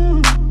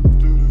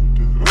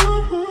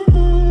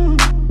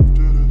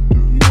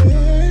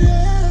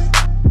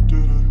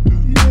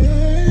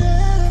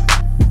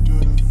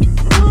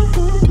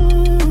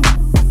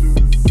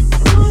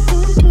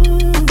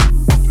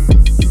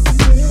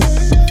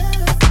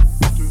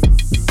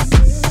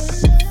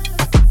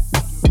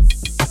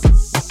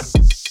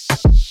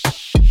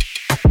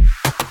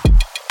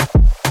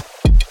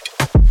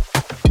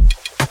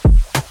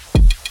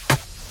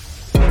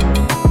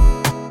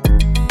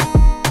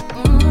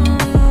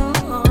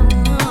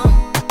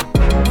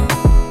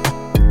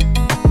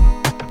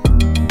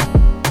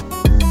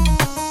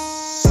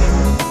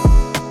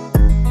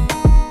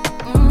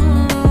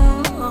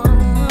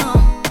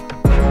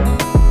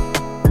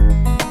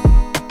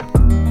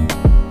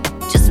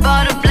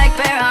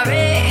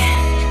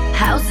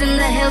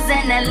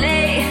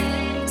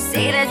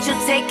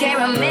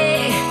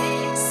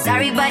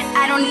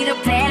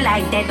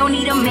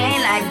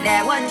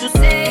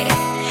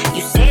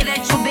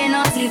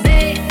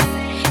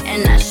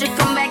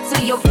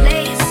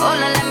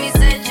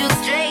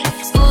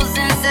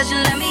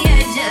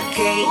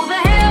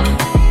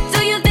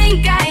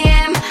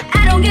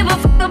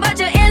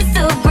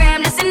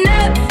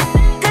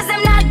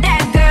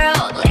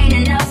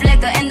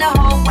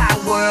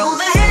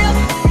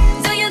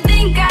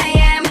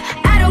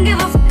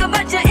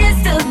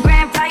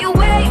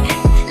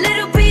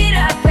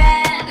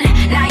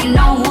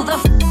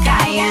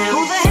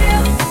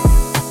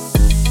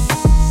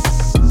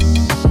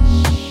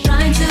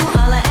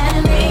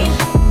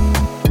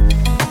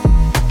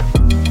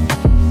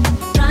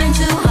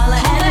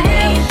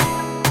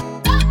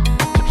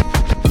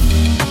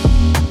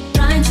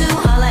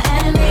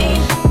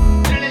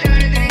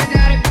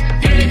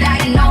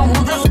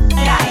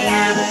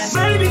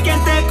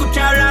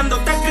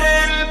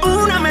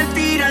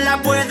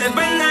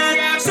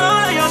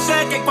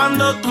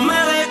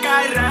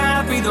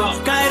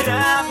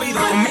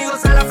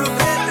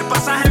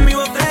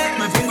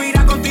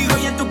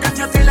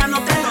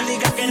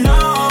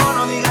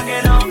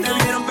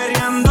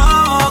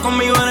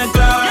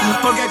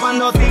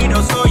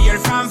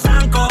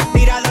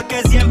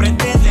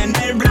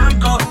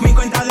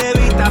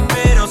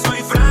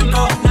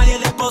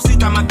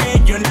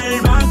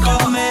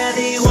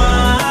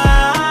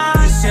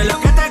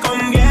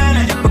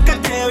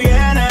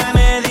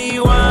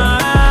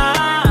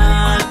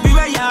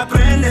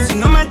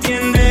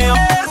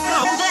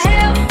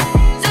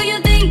 Do you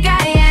think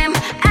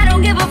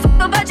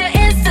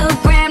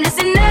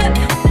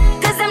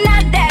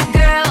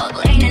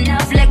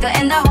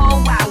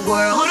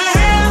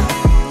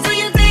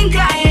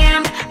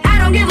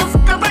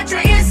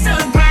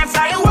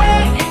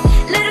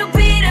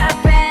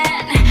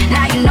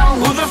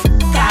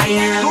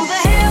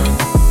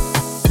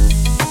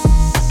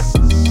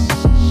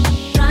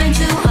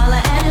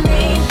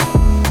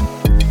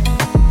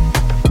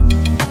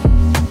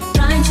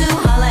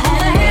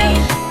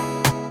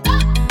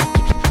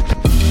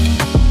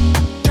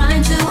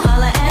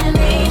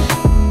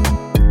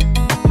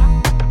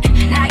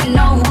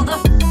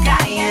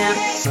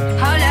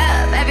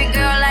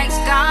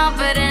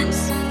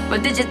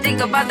did you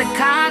think about the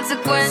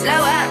consequence? Slow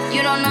up,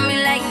 you don't know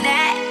me like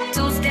that.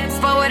 2 steps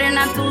forward and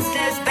I'm 2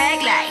 steps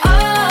back like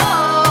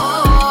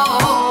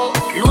oh,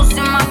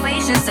 losing my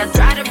patience, I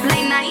try to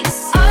play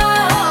nice.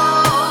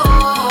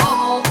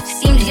 Oh,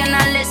 seems you're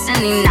not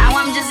listening, now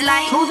I'm just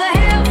like who the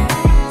hell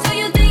do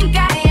you think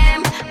I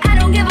am? I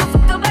don't give a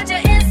fuck about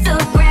your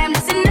Instagram.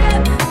 Listen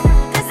up,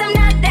 cause I'm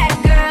not that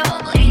girl.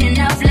 Ain't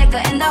enough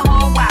liquor in the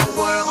whole wide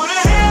world. Who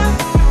the hell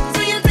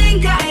do you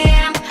think I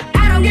am?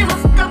 I don't give a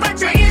fuck about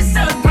your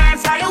Instagram.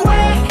 Fly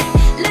away,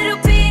 little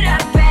Peter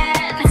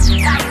Pan.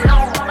 I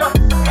know who the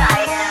fuck I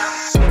am.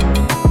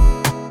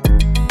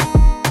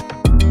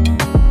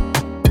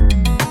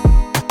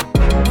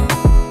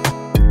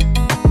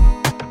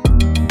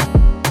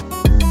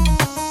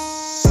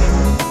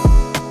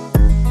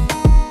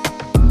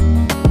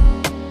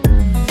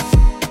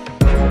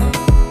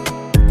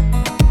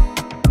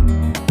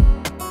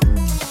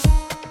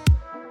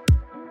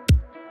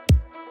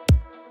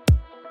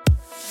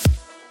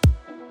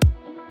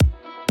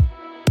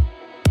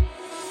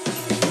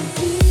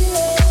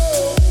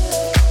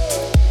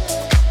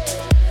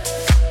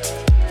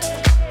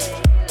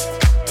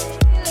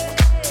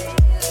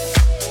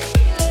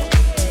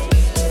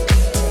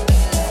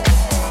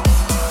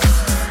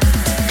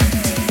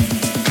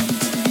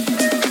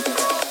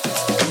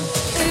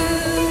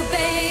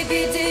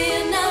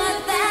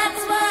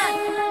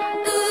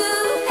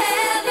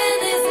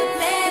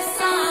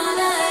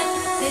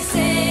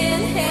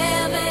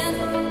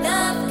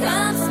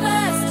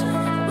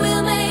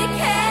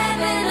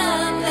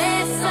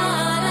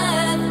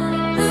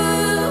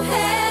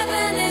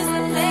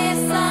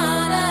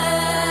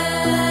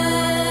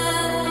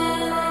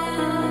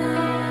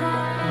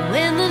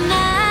 When the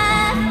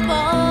night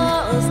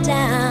falls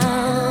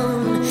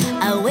down,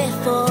 I wait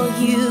for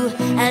you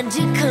and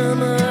you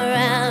come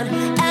around,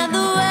 and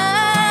the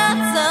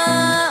world's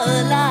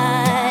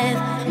alive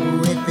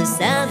with the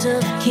sound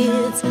of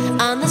kids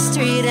on the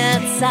street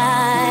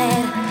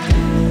outside.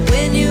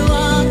 When you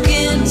walk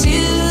into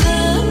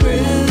the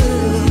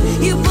room,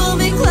 you pull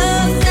me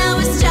close, now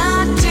we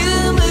start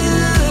to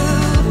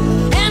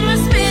move, and we're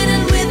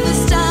spinning with the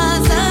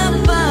stars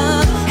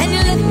above, and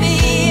you lift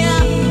me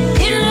up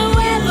in a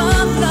web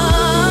of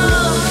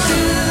love.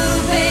 Ooh,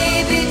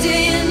 baby, do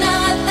you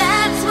know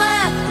that's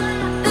what?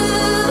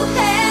 Ooh,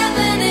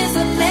 heaven is a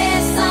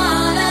place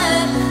on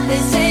earth.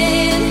 They say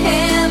in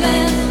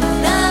heaven,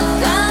 love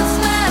comes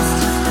first.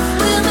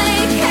 We'll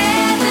make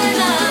heaven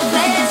a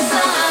place on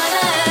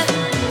earth.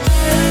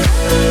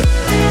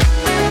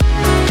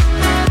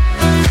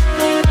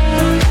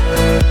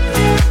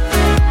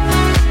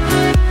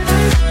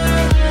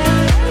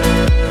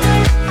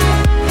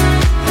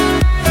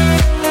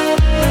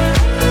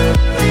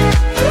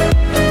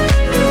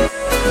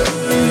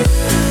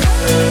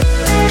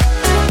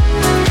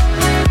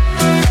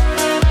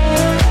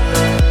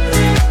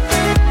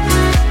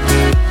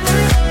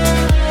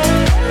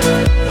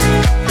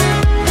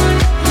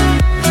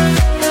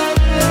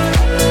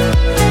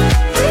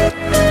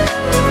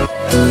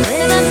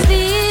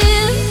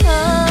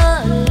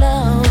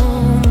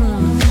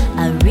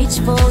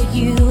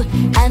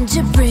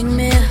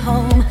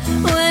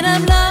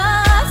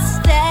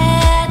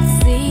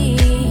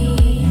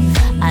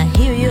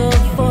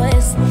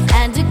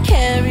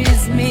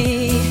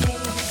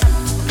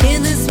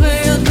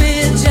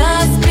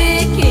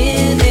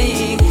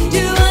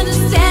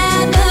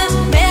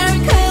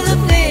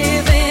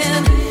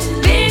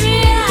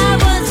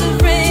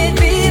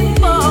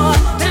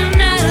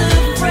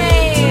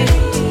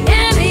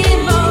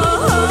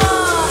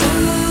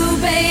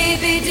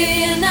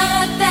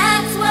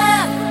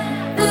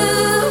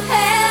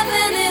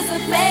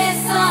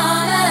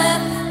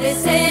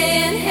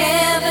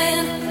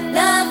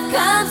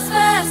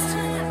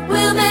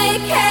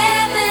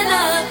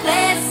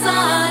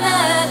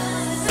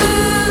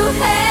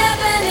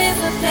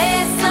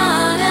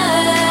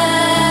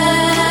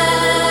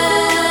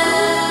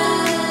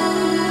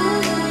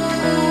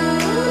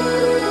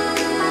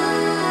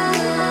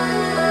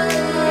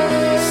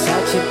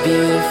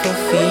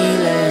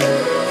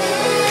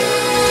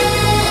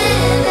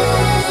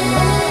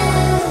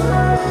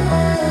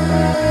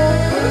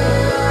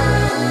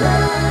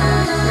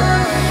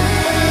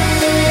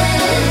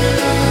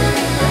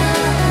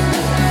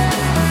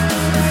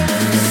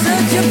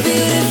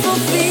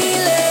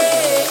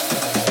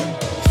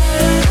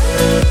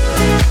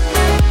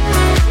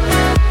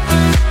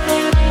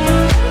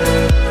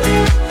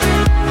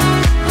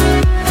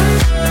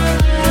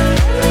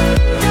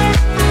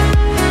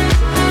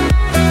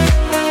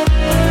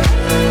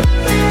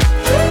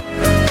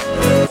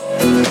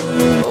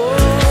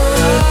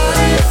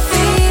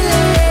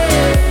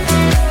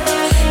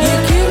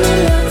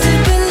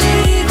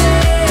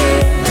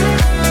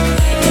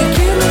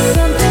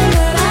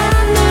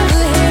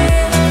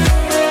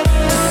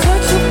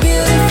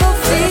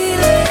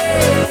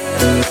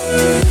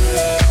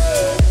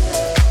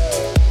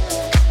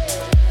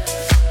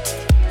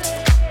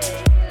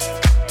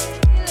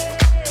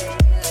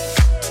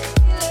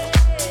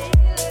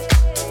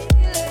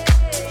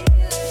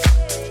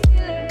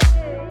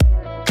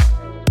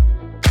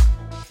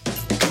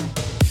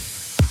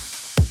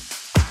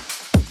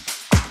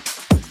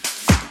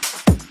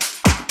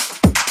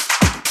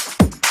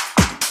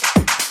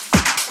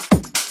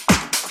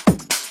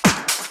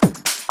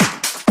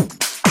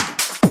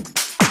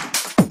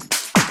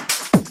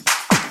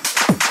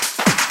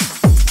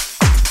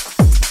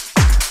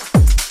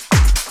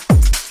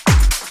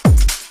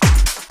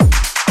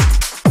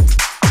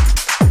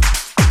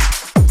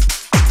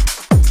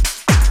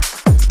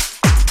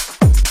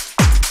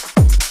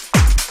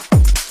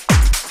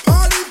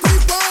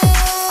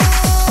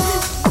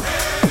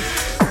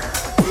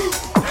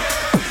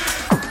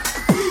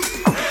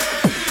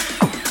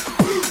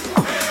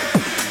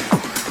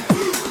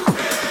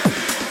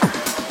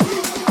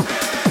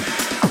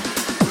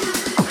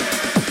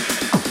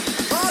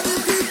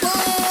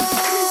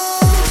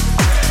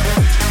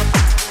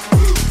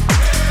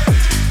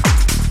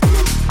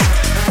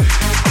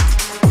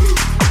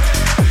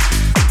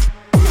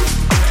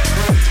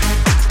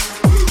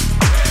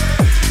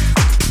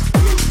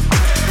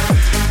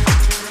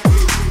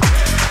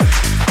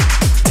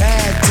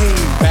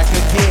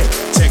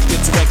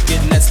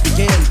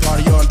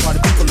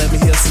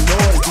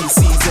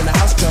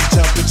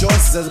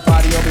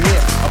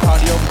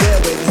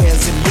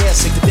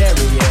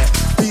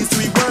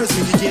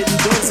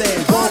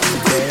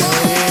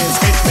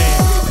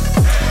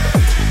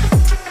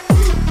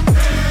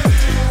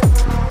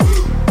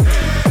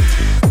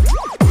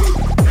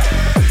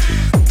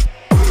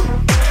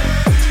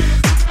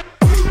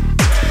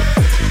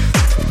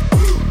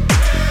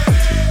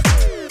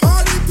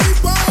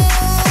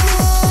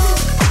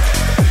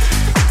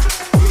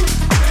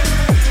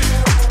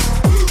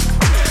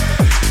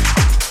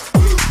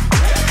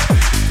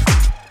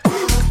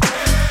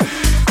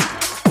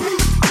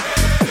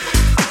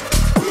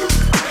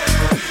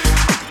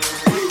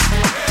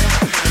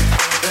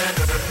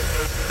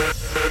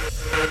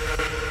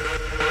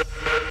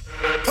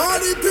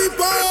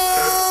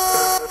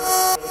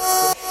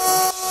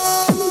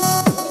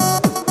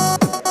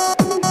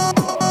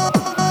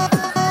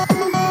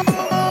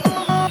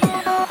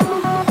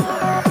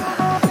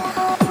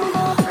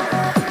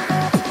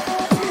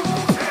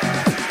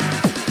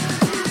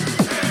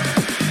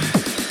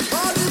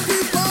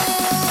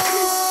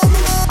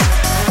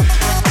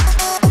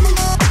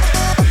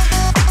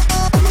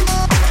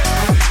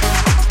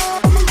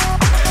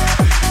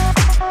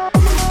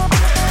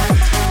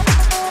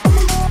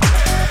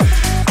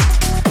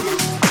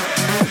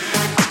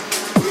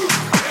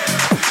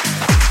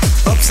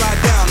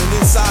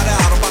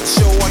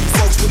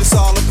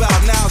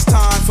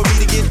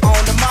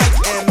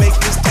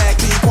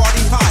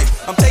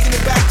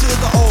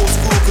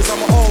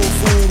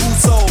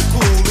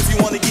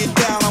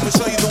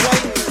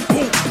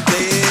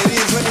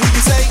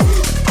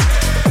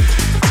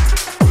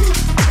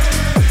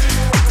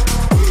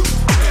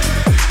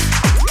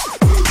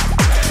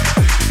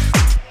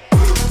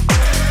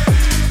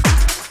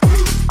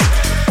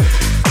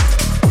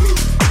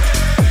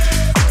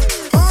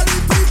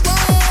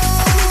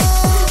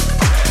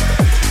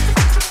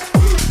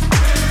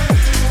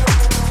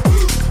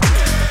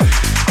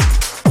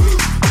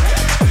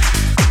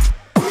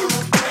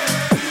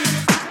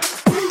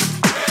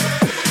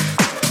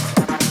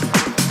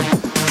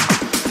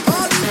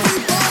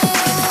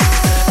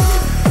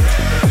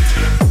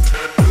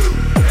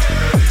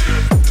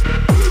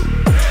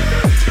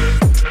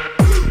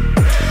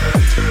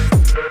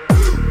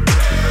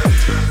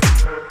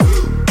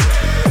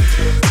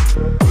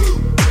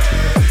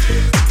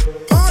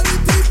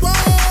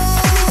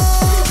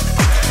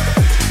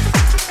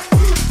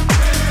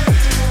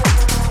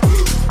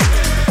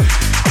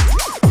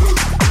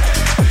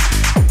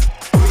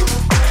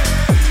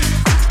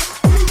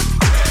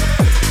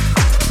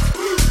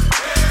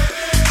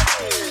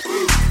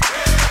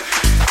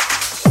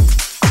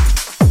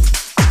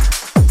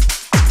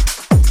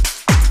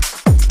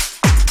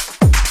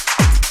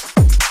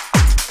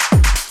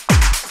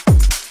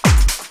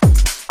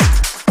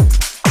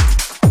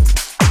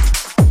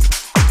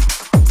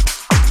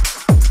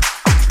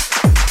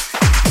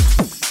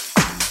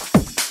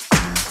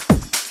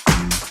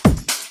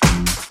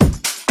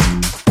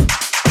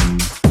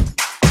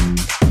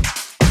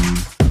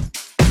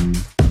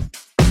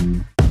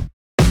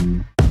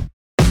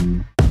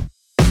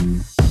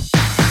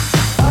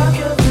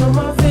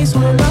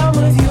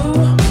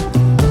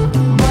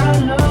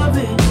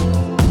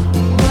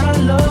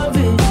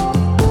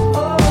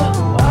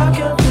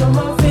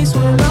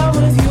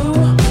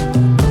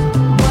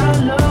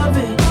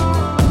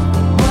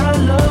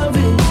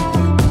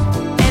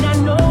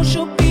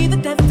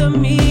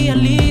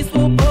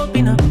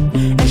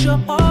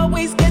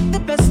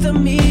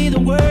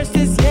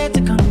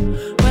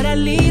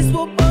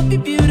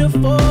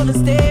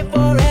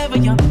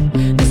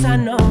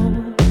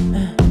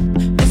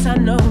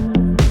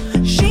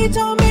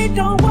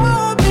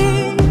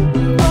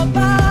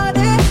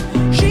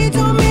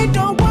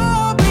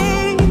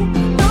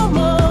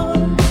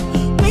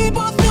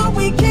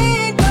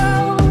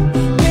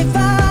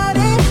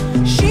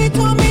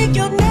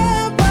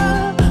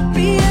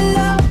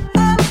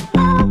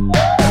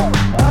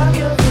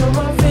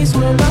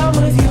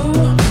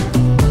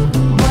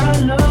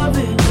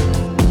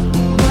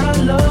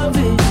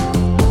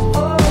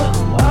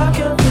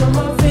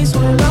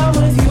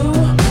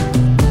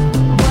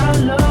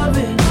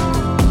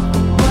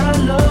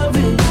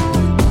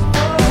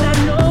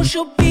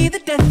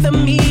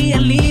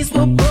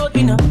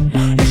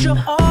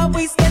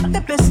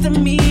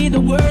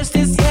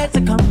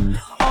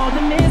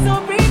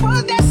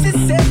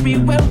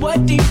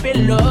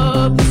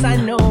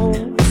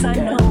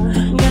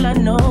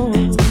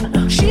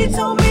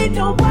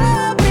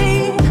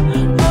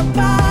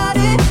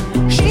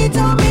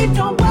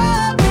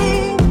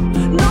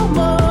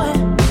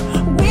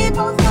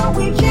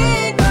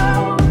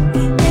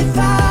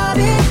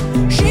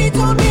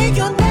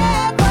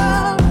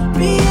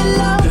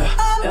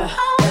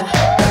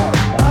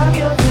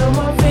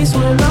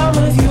 in love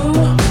with you.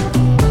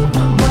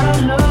 But I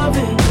love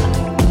it.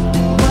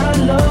 But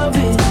I love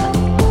it.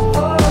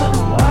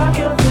 Oh, I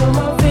can feel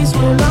my face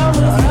in love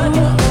with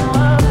you.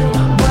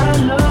 But I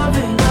love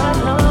it. But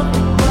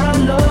I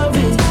love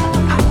it.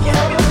 I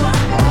can feel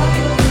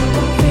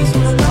my face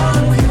in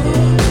love with you.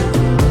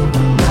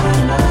 But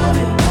I love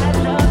it. But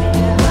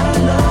I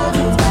love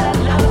it.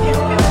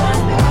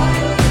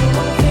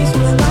 Face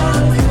in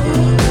love with you.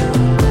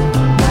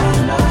 But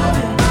I love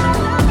it.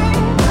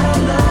 But I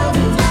love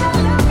it.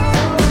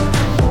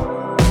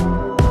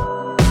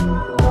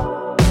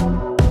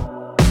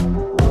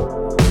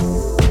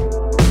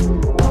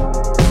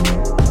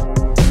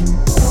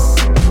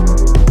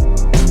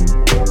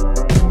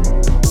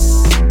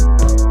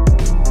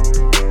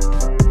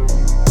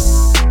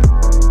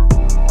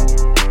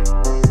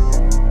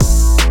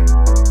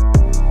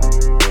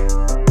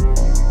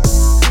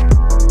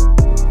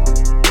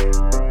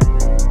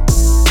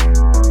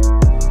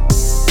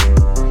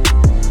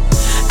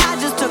 I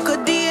just took a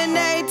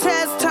DNA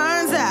test,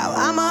 turns out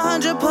I'm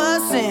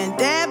 100%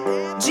 that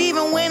bitch.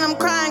 Even when I'm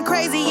crying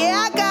crazy,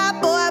 yeah, I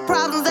got boy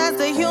problems, that's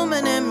the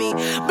human in me.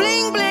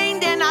 Bling bling,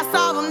 then I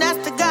solve them, that's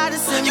the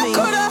goddess in me. You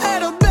could've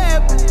had a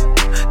bad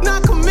bitch,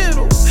 not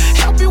committal.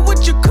 Help you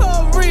with your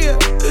career,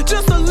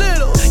 just a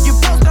little. You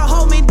supposed to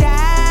hold me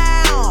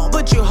down,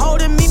 but you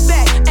holding me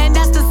back, and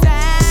that's the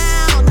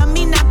sound of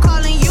me not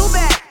calling you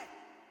back.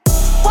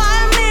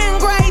 Why men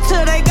great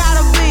till they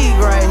gotta be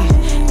great?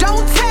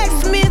 Don't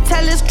text me,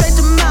 tell it straight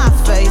to my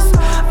face.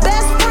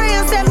 Best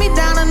friend set me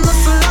down in the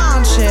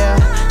salon chair.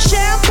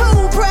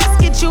 Shampoo press,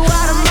 get you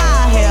out of my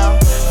hair.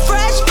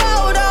 Fresh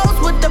photos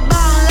with the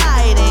bomb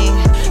lighting.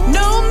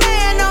 New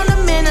man on the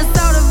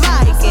Minnesota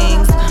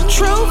Vikings.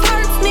 True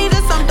hurts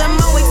needed something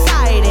more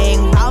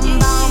exciting. Bum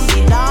bum be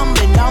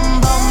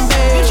dum bum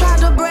bee. You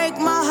tried to break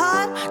my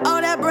heart, oh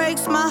that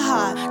breaks my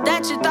heart.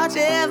 That you thought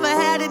you ever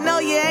had it, no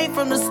you ain't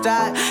from the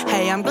start.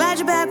 Hey, I'm glad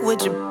you're back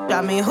with your.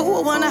 I mean, who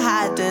would wanna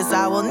hide this?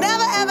 I will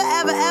never ever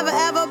ever ever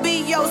ever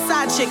be your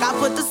side chick. I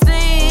put the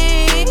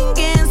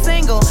singing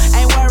single,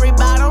 ain't worried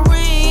about a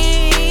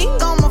ring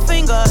on my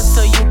finger,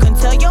 so you can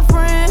tell your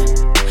friend.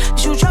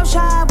 Shoot your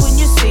shot when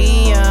you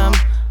see him.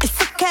 It's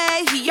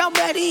okay, he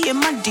already in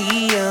my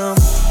DM.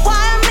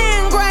 Why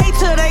men great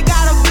till they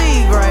gotta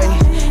be great?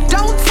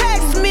 Don't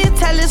text me,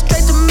 tell it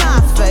straight to my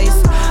face.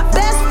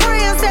 Best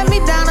friend set me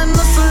down in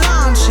the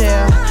salon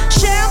chair.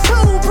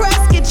 Shampoo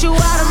press, get you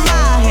out of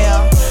my hair.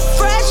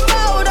 Fresh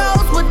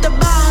photos with the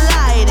bomb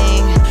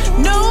lighting.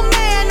 New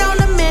man on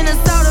the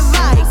Minnesota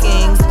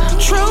Vikings.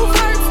 True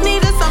hurts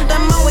needed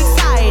something more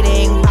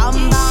exciting. Bum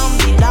bum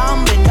be dum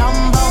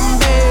bum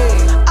bee.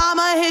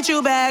 I'ma hit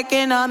you back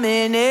in a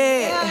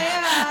minute.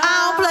 I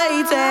don't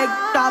play tag,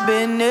 I've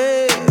been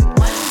it.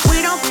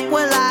 We don't f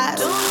with lies,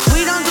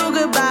 we don't do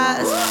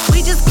goodbyes.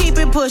 We just keep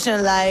it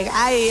pushing like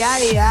aye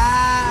aye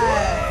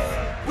aye.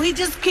 We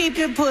just keep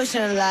it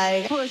pushing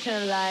like. We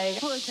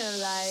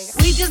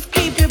just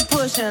keep it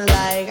pushing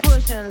like.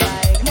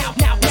 Now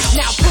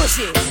push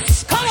it.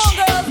 Come on,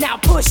 girls. Now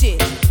push it.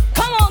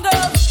 Come on,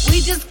 girls.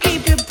 We just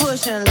keep it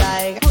pushing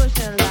like.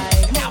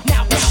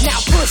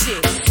 Now push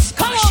it.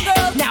 Come on,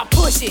 girls. Now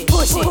push it.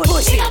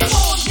 Push it.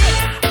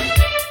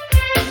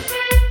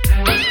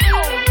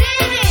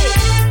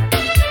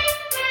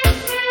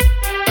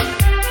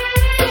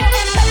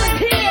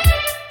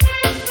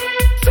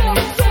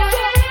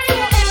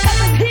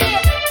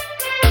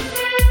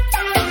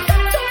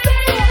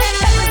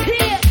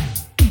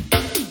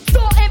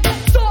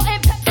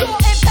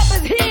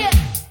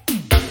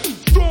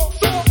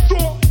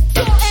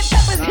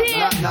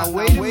 Now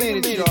wait a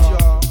minute,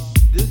 y'all.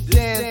 This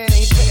dance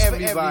ain't for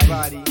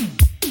everybody.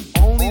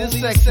 Only the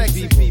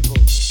sexy people.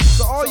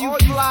 So all you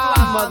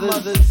fly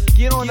mothers,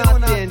 get on out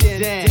there and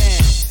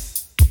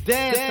dance.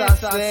 Dance, I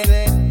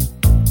said.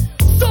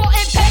 Salt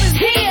and pepper's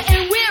here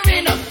and we're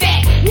in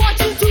effect. Want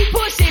you to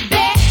push it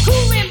back.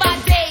 Cooling my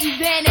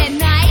days and at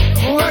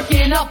night.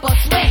 Working up a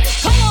sweat.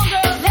 Come on,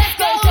 girls, let's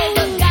go show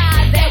the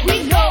guys that we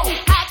know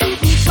how to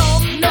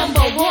become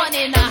number one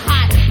in a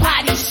hot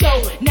body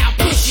show. Now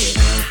push it.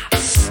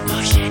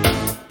 Push it.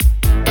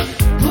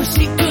 Push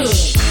it good.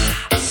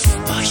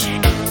 Push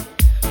it.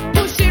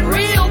 Push it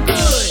real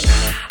good.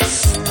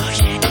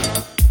 Push it.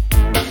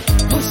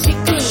 Push it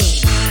good.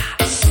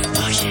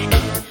 Push it.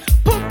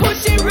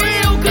 Push it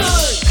real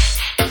good.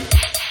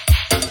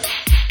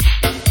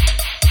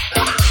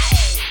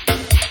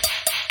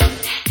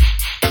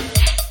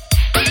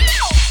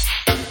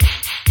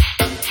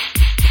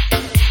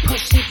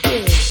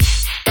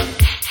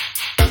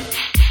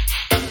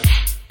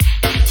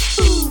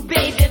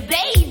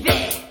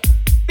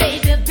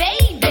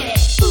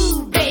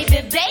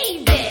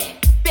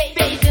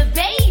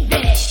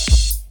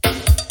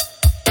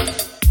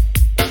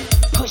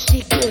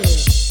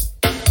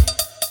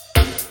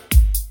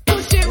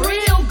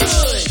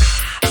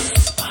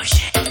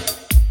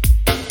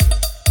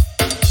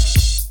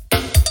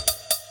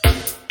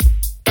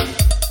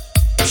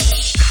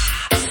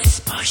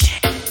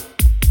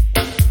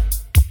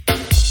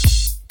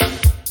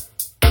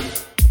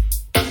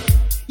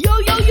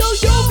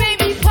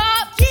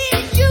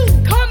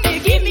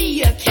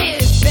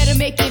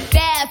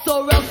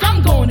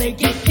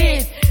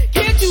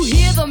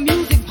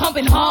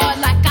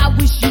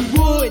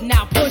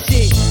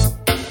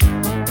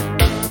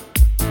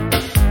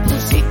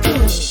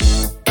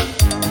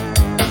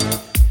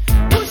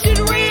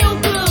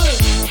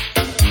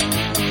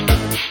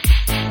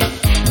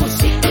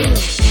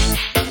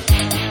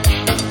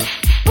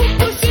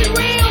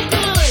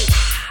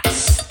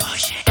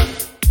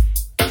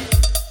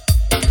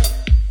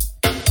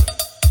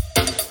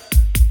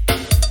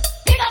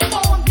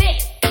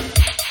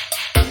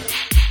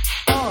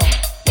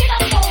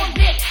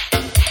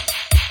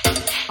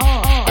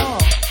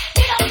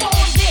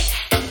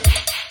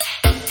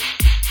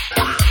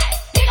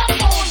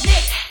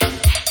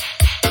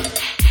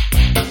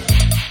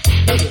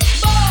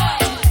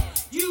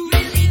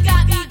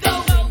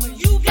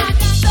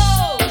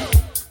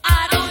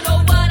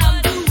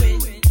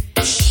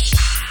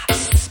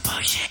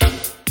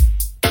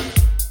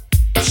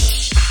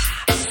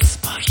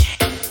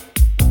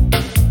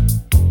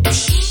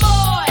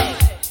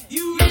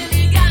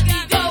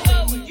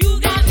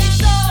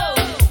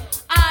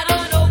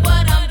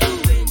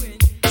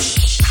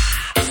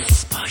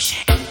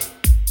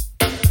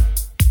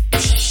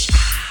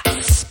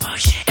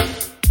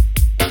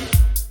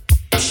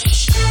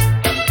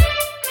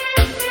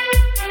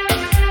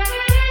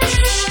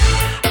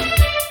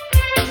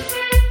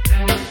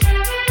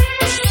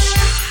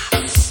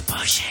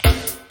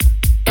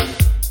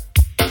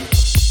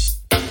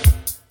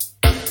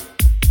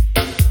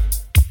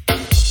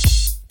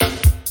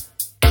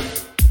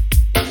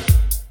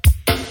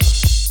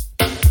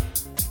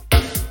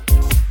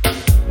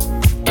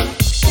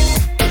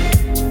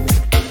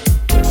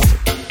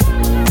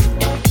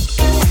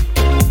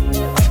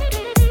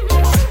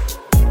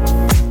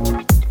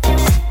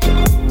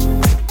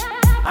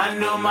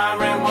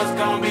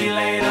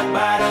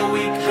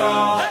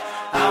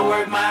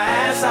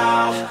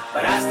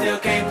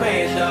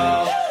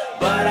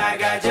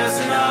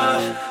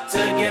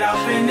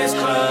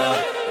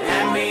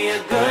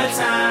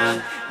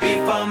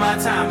 my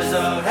time is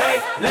up.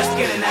 Hey, let's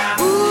get it now.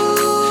 I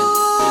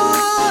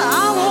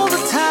want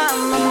the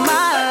time of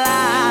my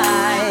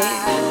life.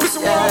 Mr.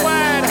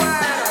 Worldwide.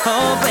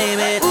 Oh,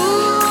 baby.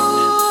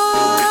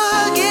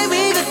 Ooh, give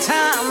me the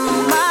time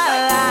of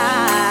my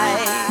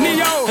life.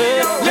 Neo,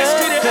 let's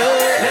get it.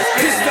 This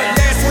is the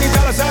last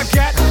 $20 I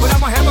got, but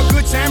I'ma have a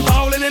good time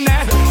ballin' in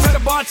that. Tell the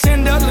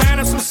bartender, line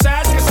up some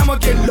sides, cause I'ma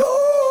get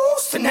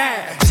loose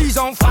tonight. She's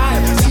on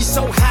fire, she's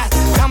so hot.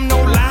 I'm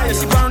no liar,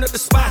 she burned up the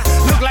spot.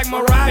 Look like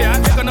Mariah, I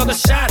took another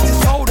shot.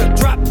 Told her,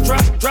 drop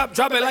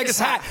it like it's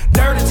hot.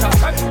 Dirty talk,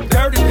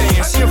 dirty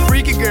dance. She a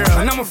freaky girl,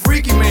 and I'm a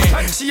freaky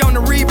man. She on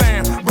the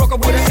rebound, broke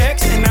up with her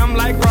ex, and I'm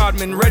like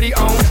Rodman, ready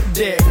on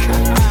deck.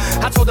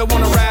 I told her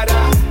wanna ride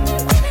out,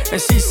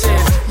 and she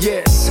said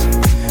yes.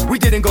 We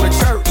didn't go to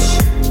church,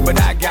 but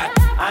I got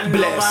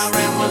blessed. My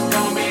rent was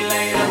gonna be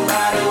late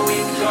about a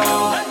week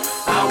ago.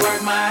 I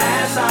worked my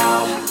ass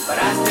off, but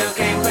I still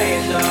can't pay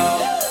it though.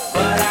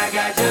 But I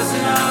got just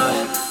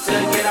enough to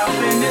get off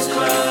in this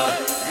club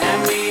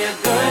and be a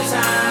good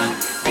time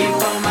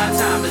before my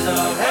time is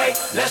up. Hey,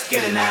 let's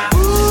get it now. I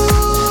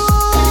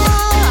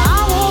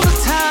want the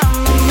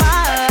time of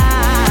my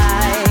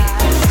life.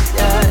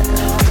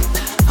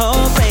 Yeah.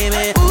 Oh,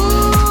 baby.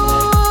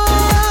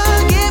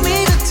 Ooh, give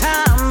me the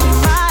time of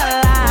my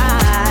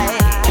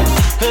life.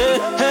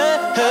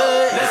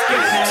 Let's get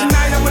it now.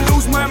 Tonight I'ma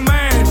lose my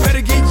mind.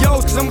 Better get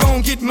yours, cause I'm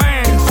gon' get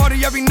mine.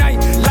 Party every night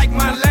like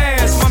my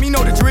last. Mom, you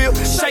know the drill.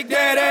 Shake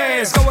that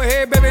ass. Go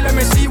ahead, baby, let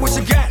me see what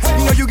you got.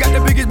 You know you got the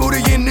biggest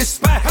booty in this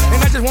spot,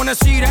 and I just wanna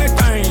see that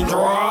thing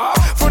drop.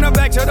 From the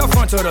back to the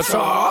front to the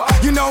top.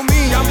 You know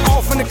me, I'm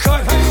off in the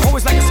cut.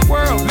 Always like a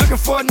squirrel, looking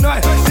for a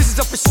nut. This is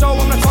up for show,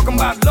 I'm not talking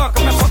about luck.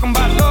 I'm not talking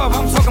about love,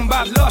 I'm talking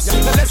about lust.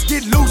 Now let's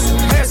get loose,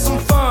 have some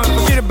fun.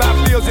 Forget about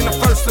bills in the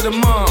first of the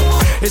month.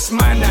 It's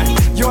my night,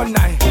 your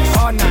night,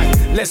 our night.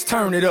 Let's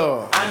turn it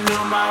up. I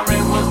knew my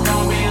rent was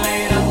gonna be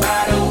late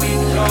about a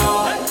week ago.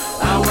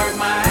 I worked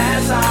my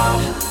ass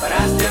off, but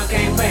I still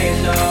can't pay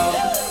it though.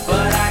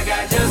 But I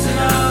got just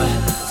enough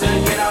to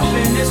get off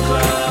in this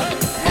club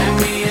and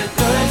be a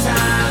good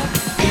time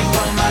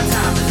before my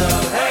time is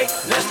up. Hey,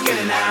 let's get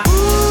it now.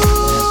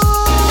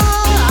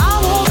 I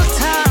want the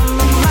time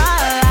of my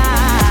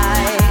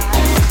life.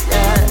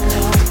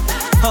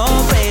 Yeah.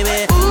 Oh, baby.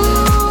 Ooh,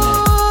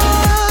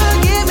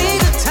 give me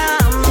the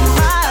time of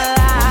my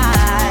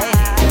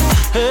life.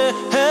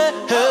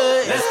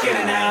 Let's get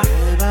it now.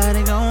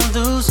 Everybody gon'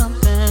 do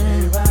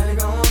something. Everybody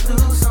gon' do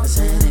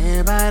something.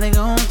 Everybody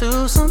gon'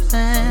 do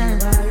something.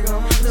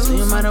 So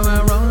you might as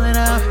well roll it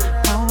up,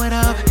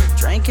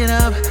 drink it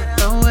up,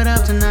 throw it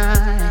up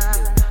tonight.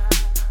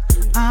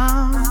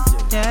 Oh,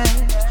 yeah.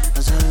 I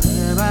said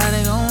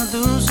everybody gon'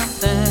 do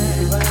something.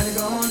 Everybody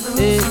gon'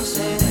 do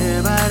something.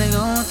 Everybody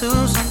gon'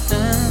 do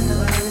something.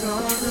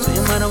 So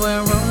you might as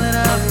well roll it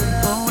up,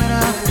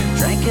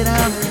 drink it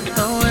up,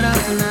 throw it up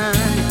tonight.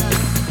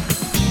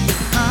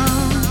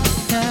 Oh,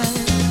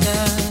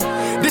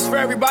 yeah. This for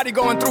everybody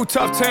going through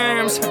tough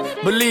times.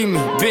 Believe me,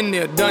 been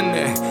there, done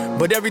that.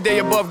 But every day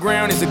above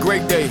ground is a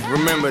great day.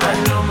 Remember that. I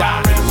knew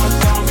my rent was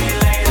gonna be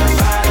late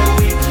about a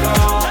week ago.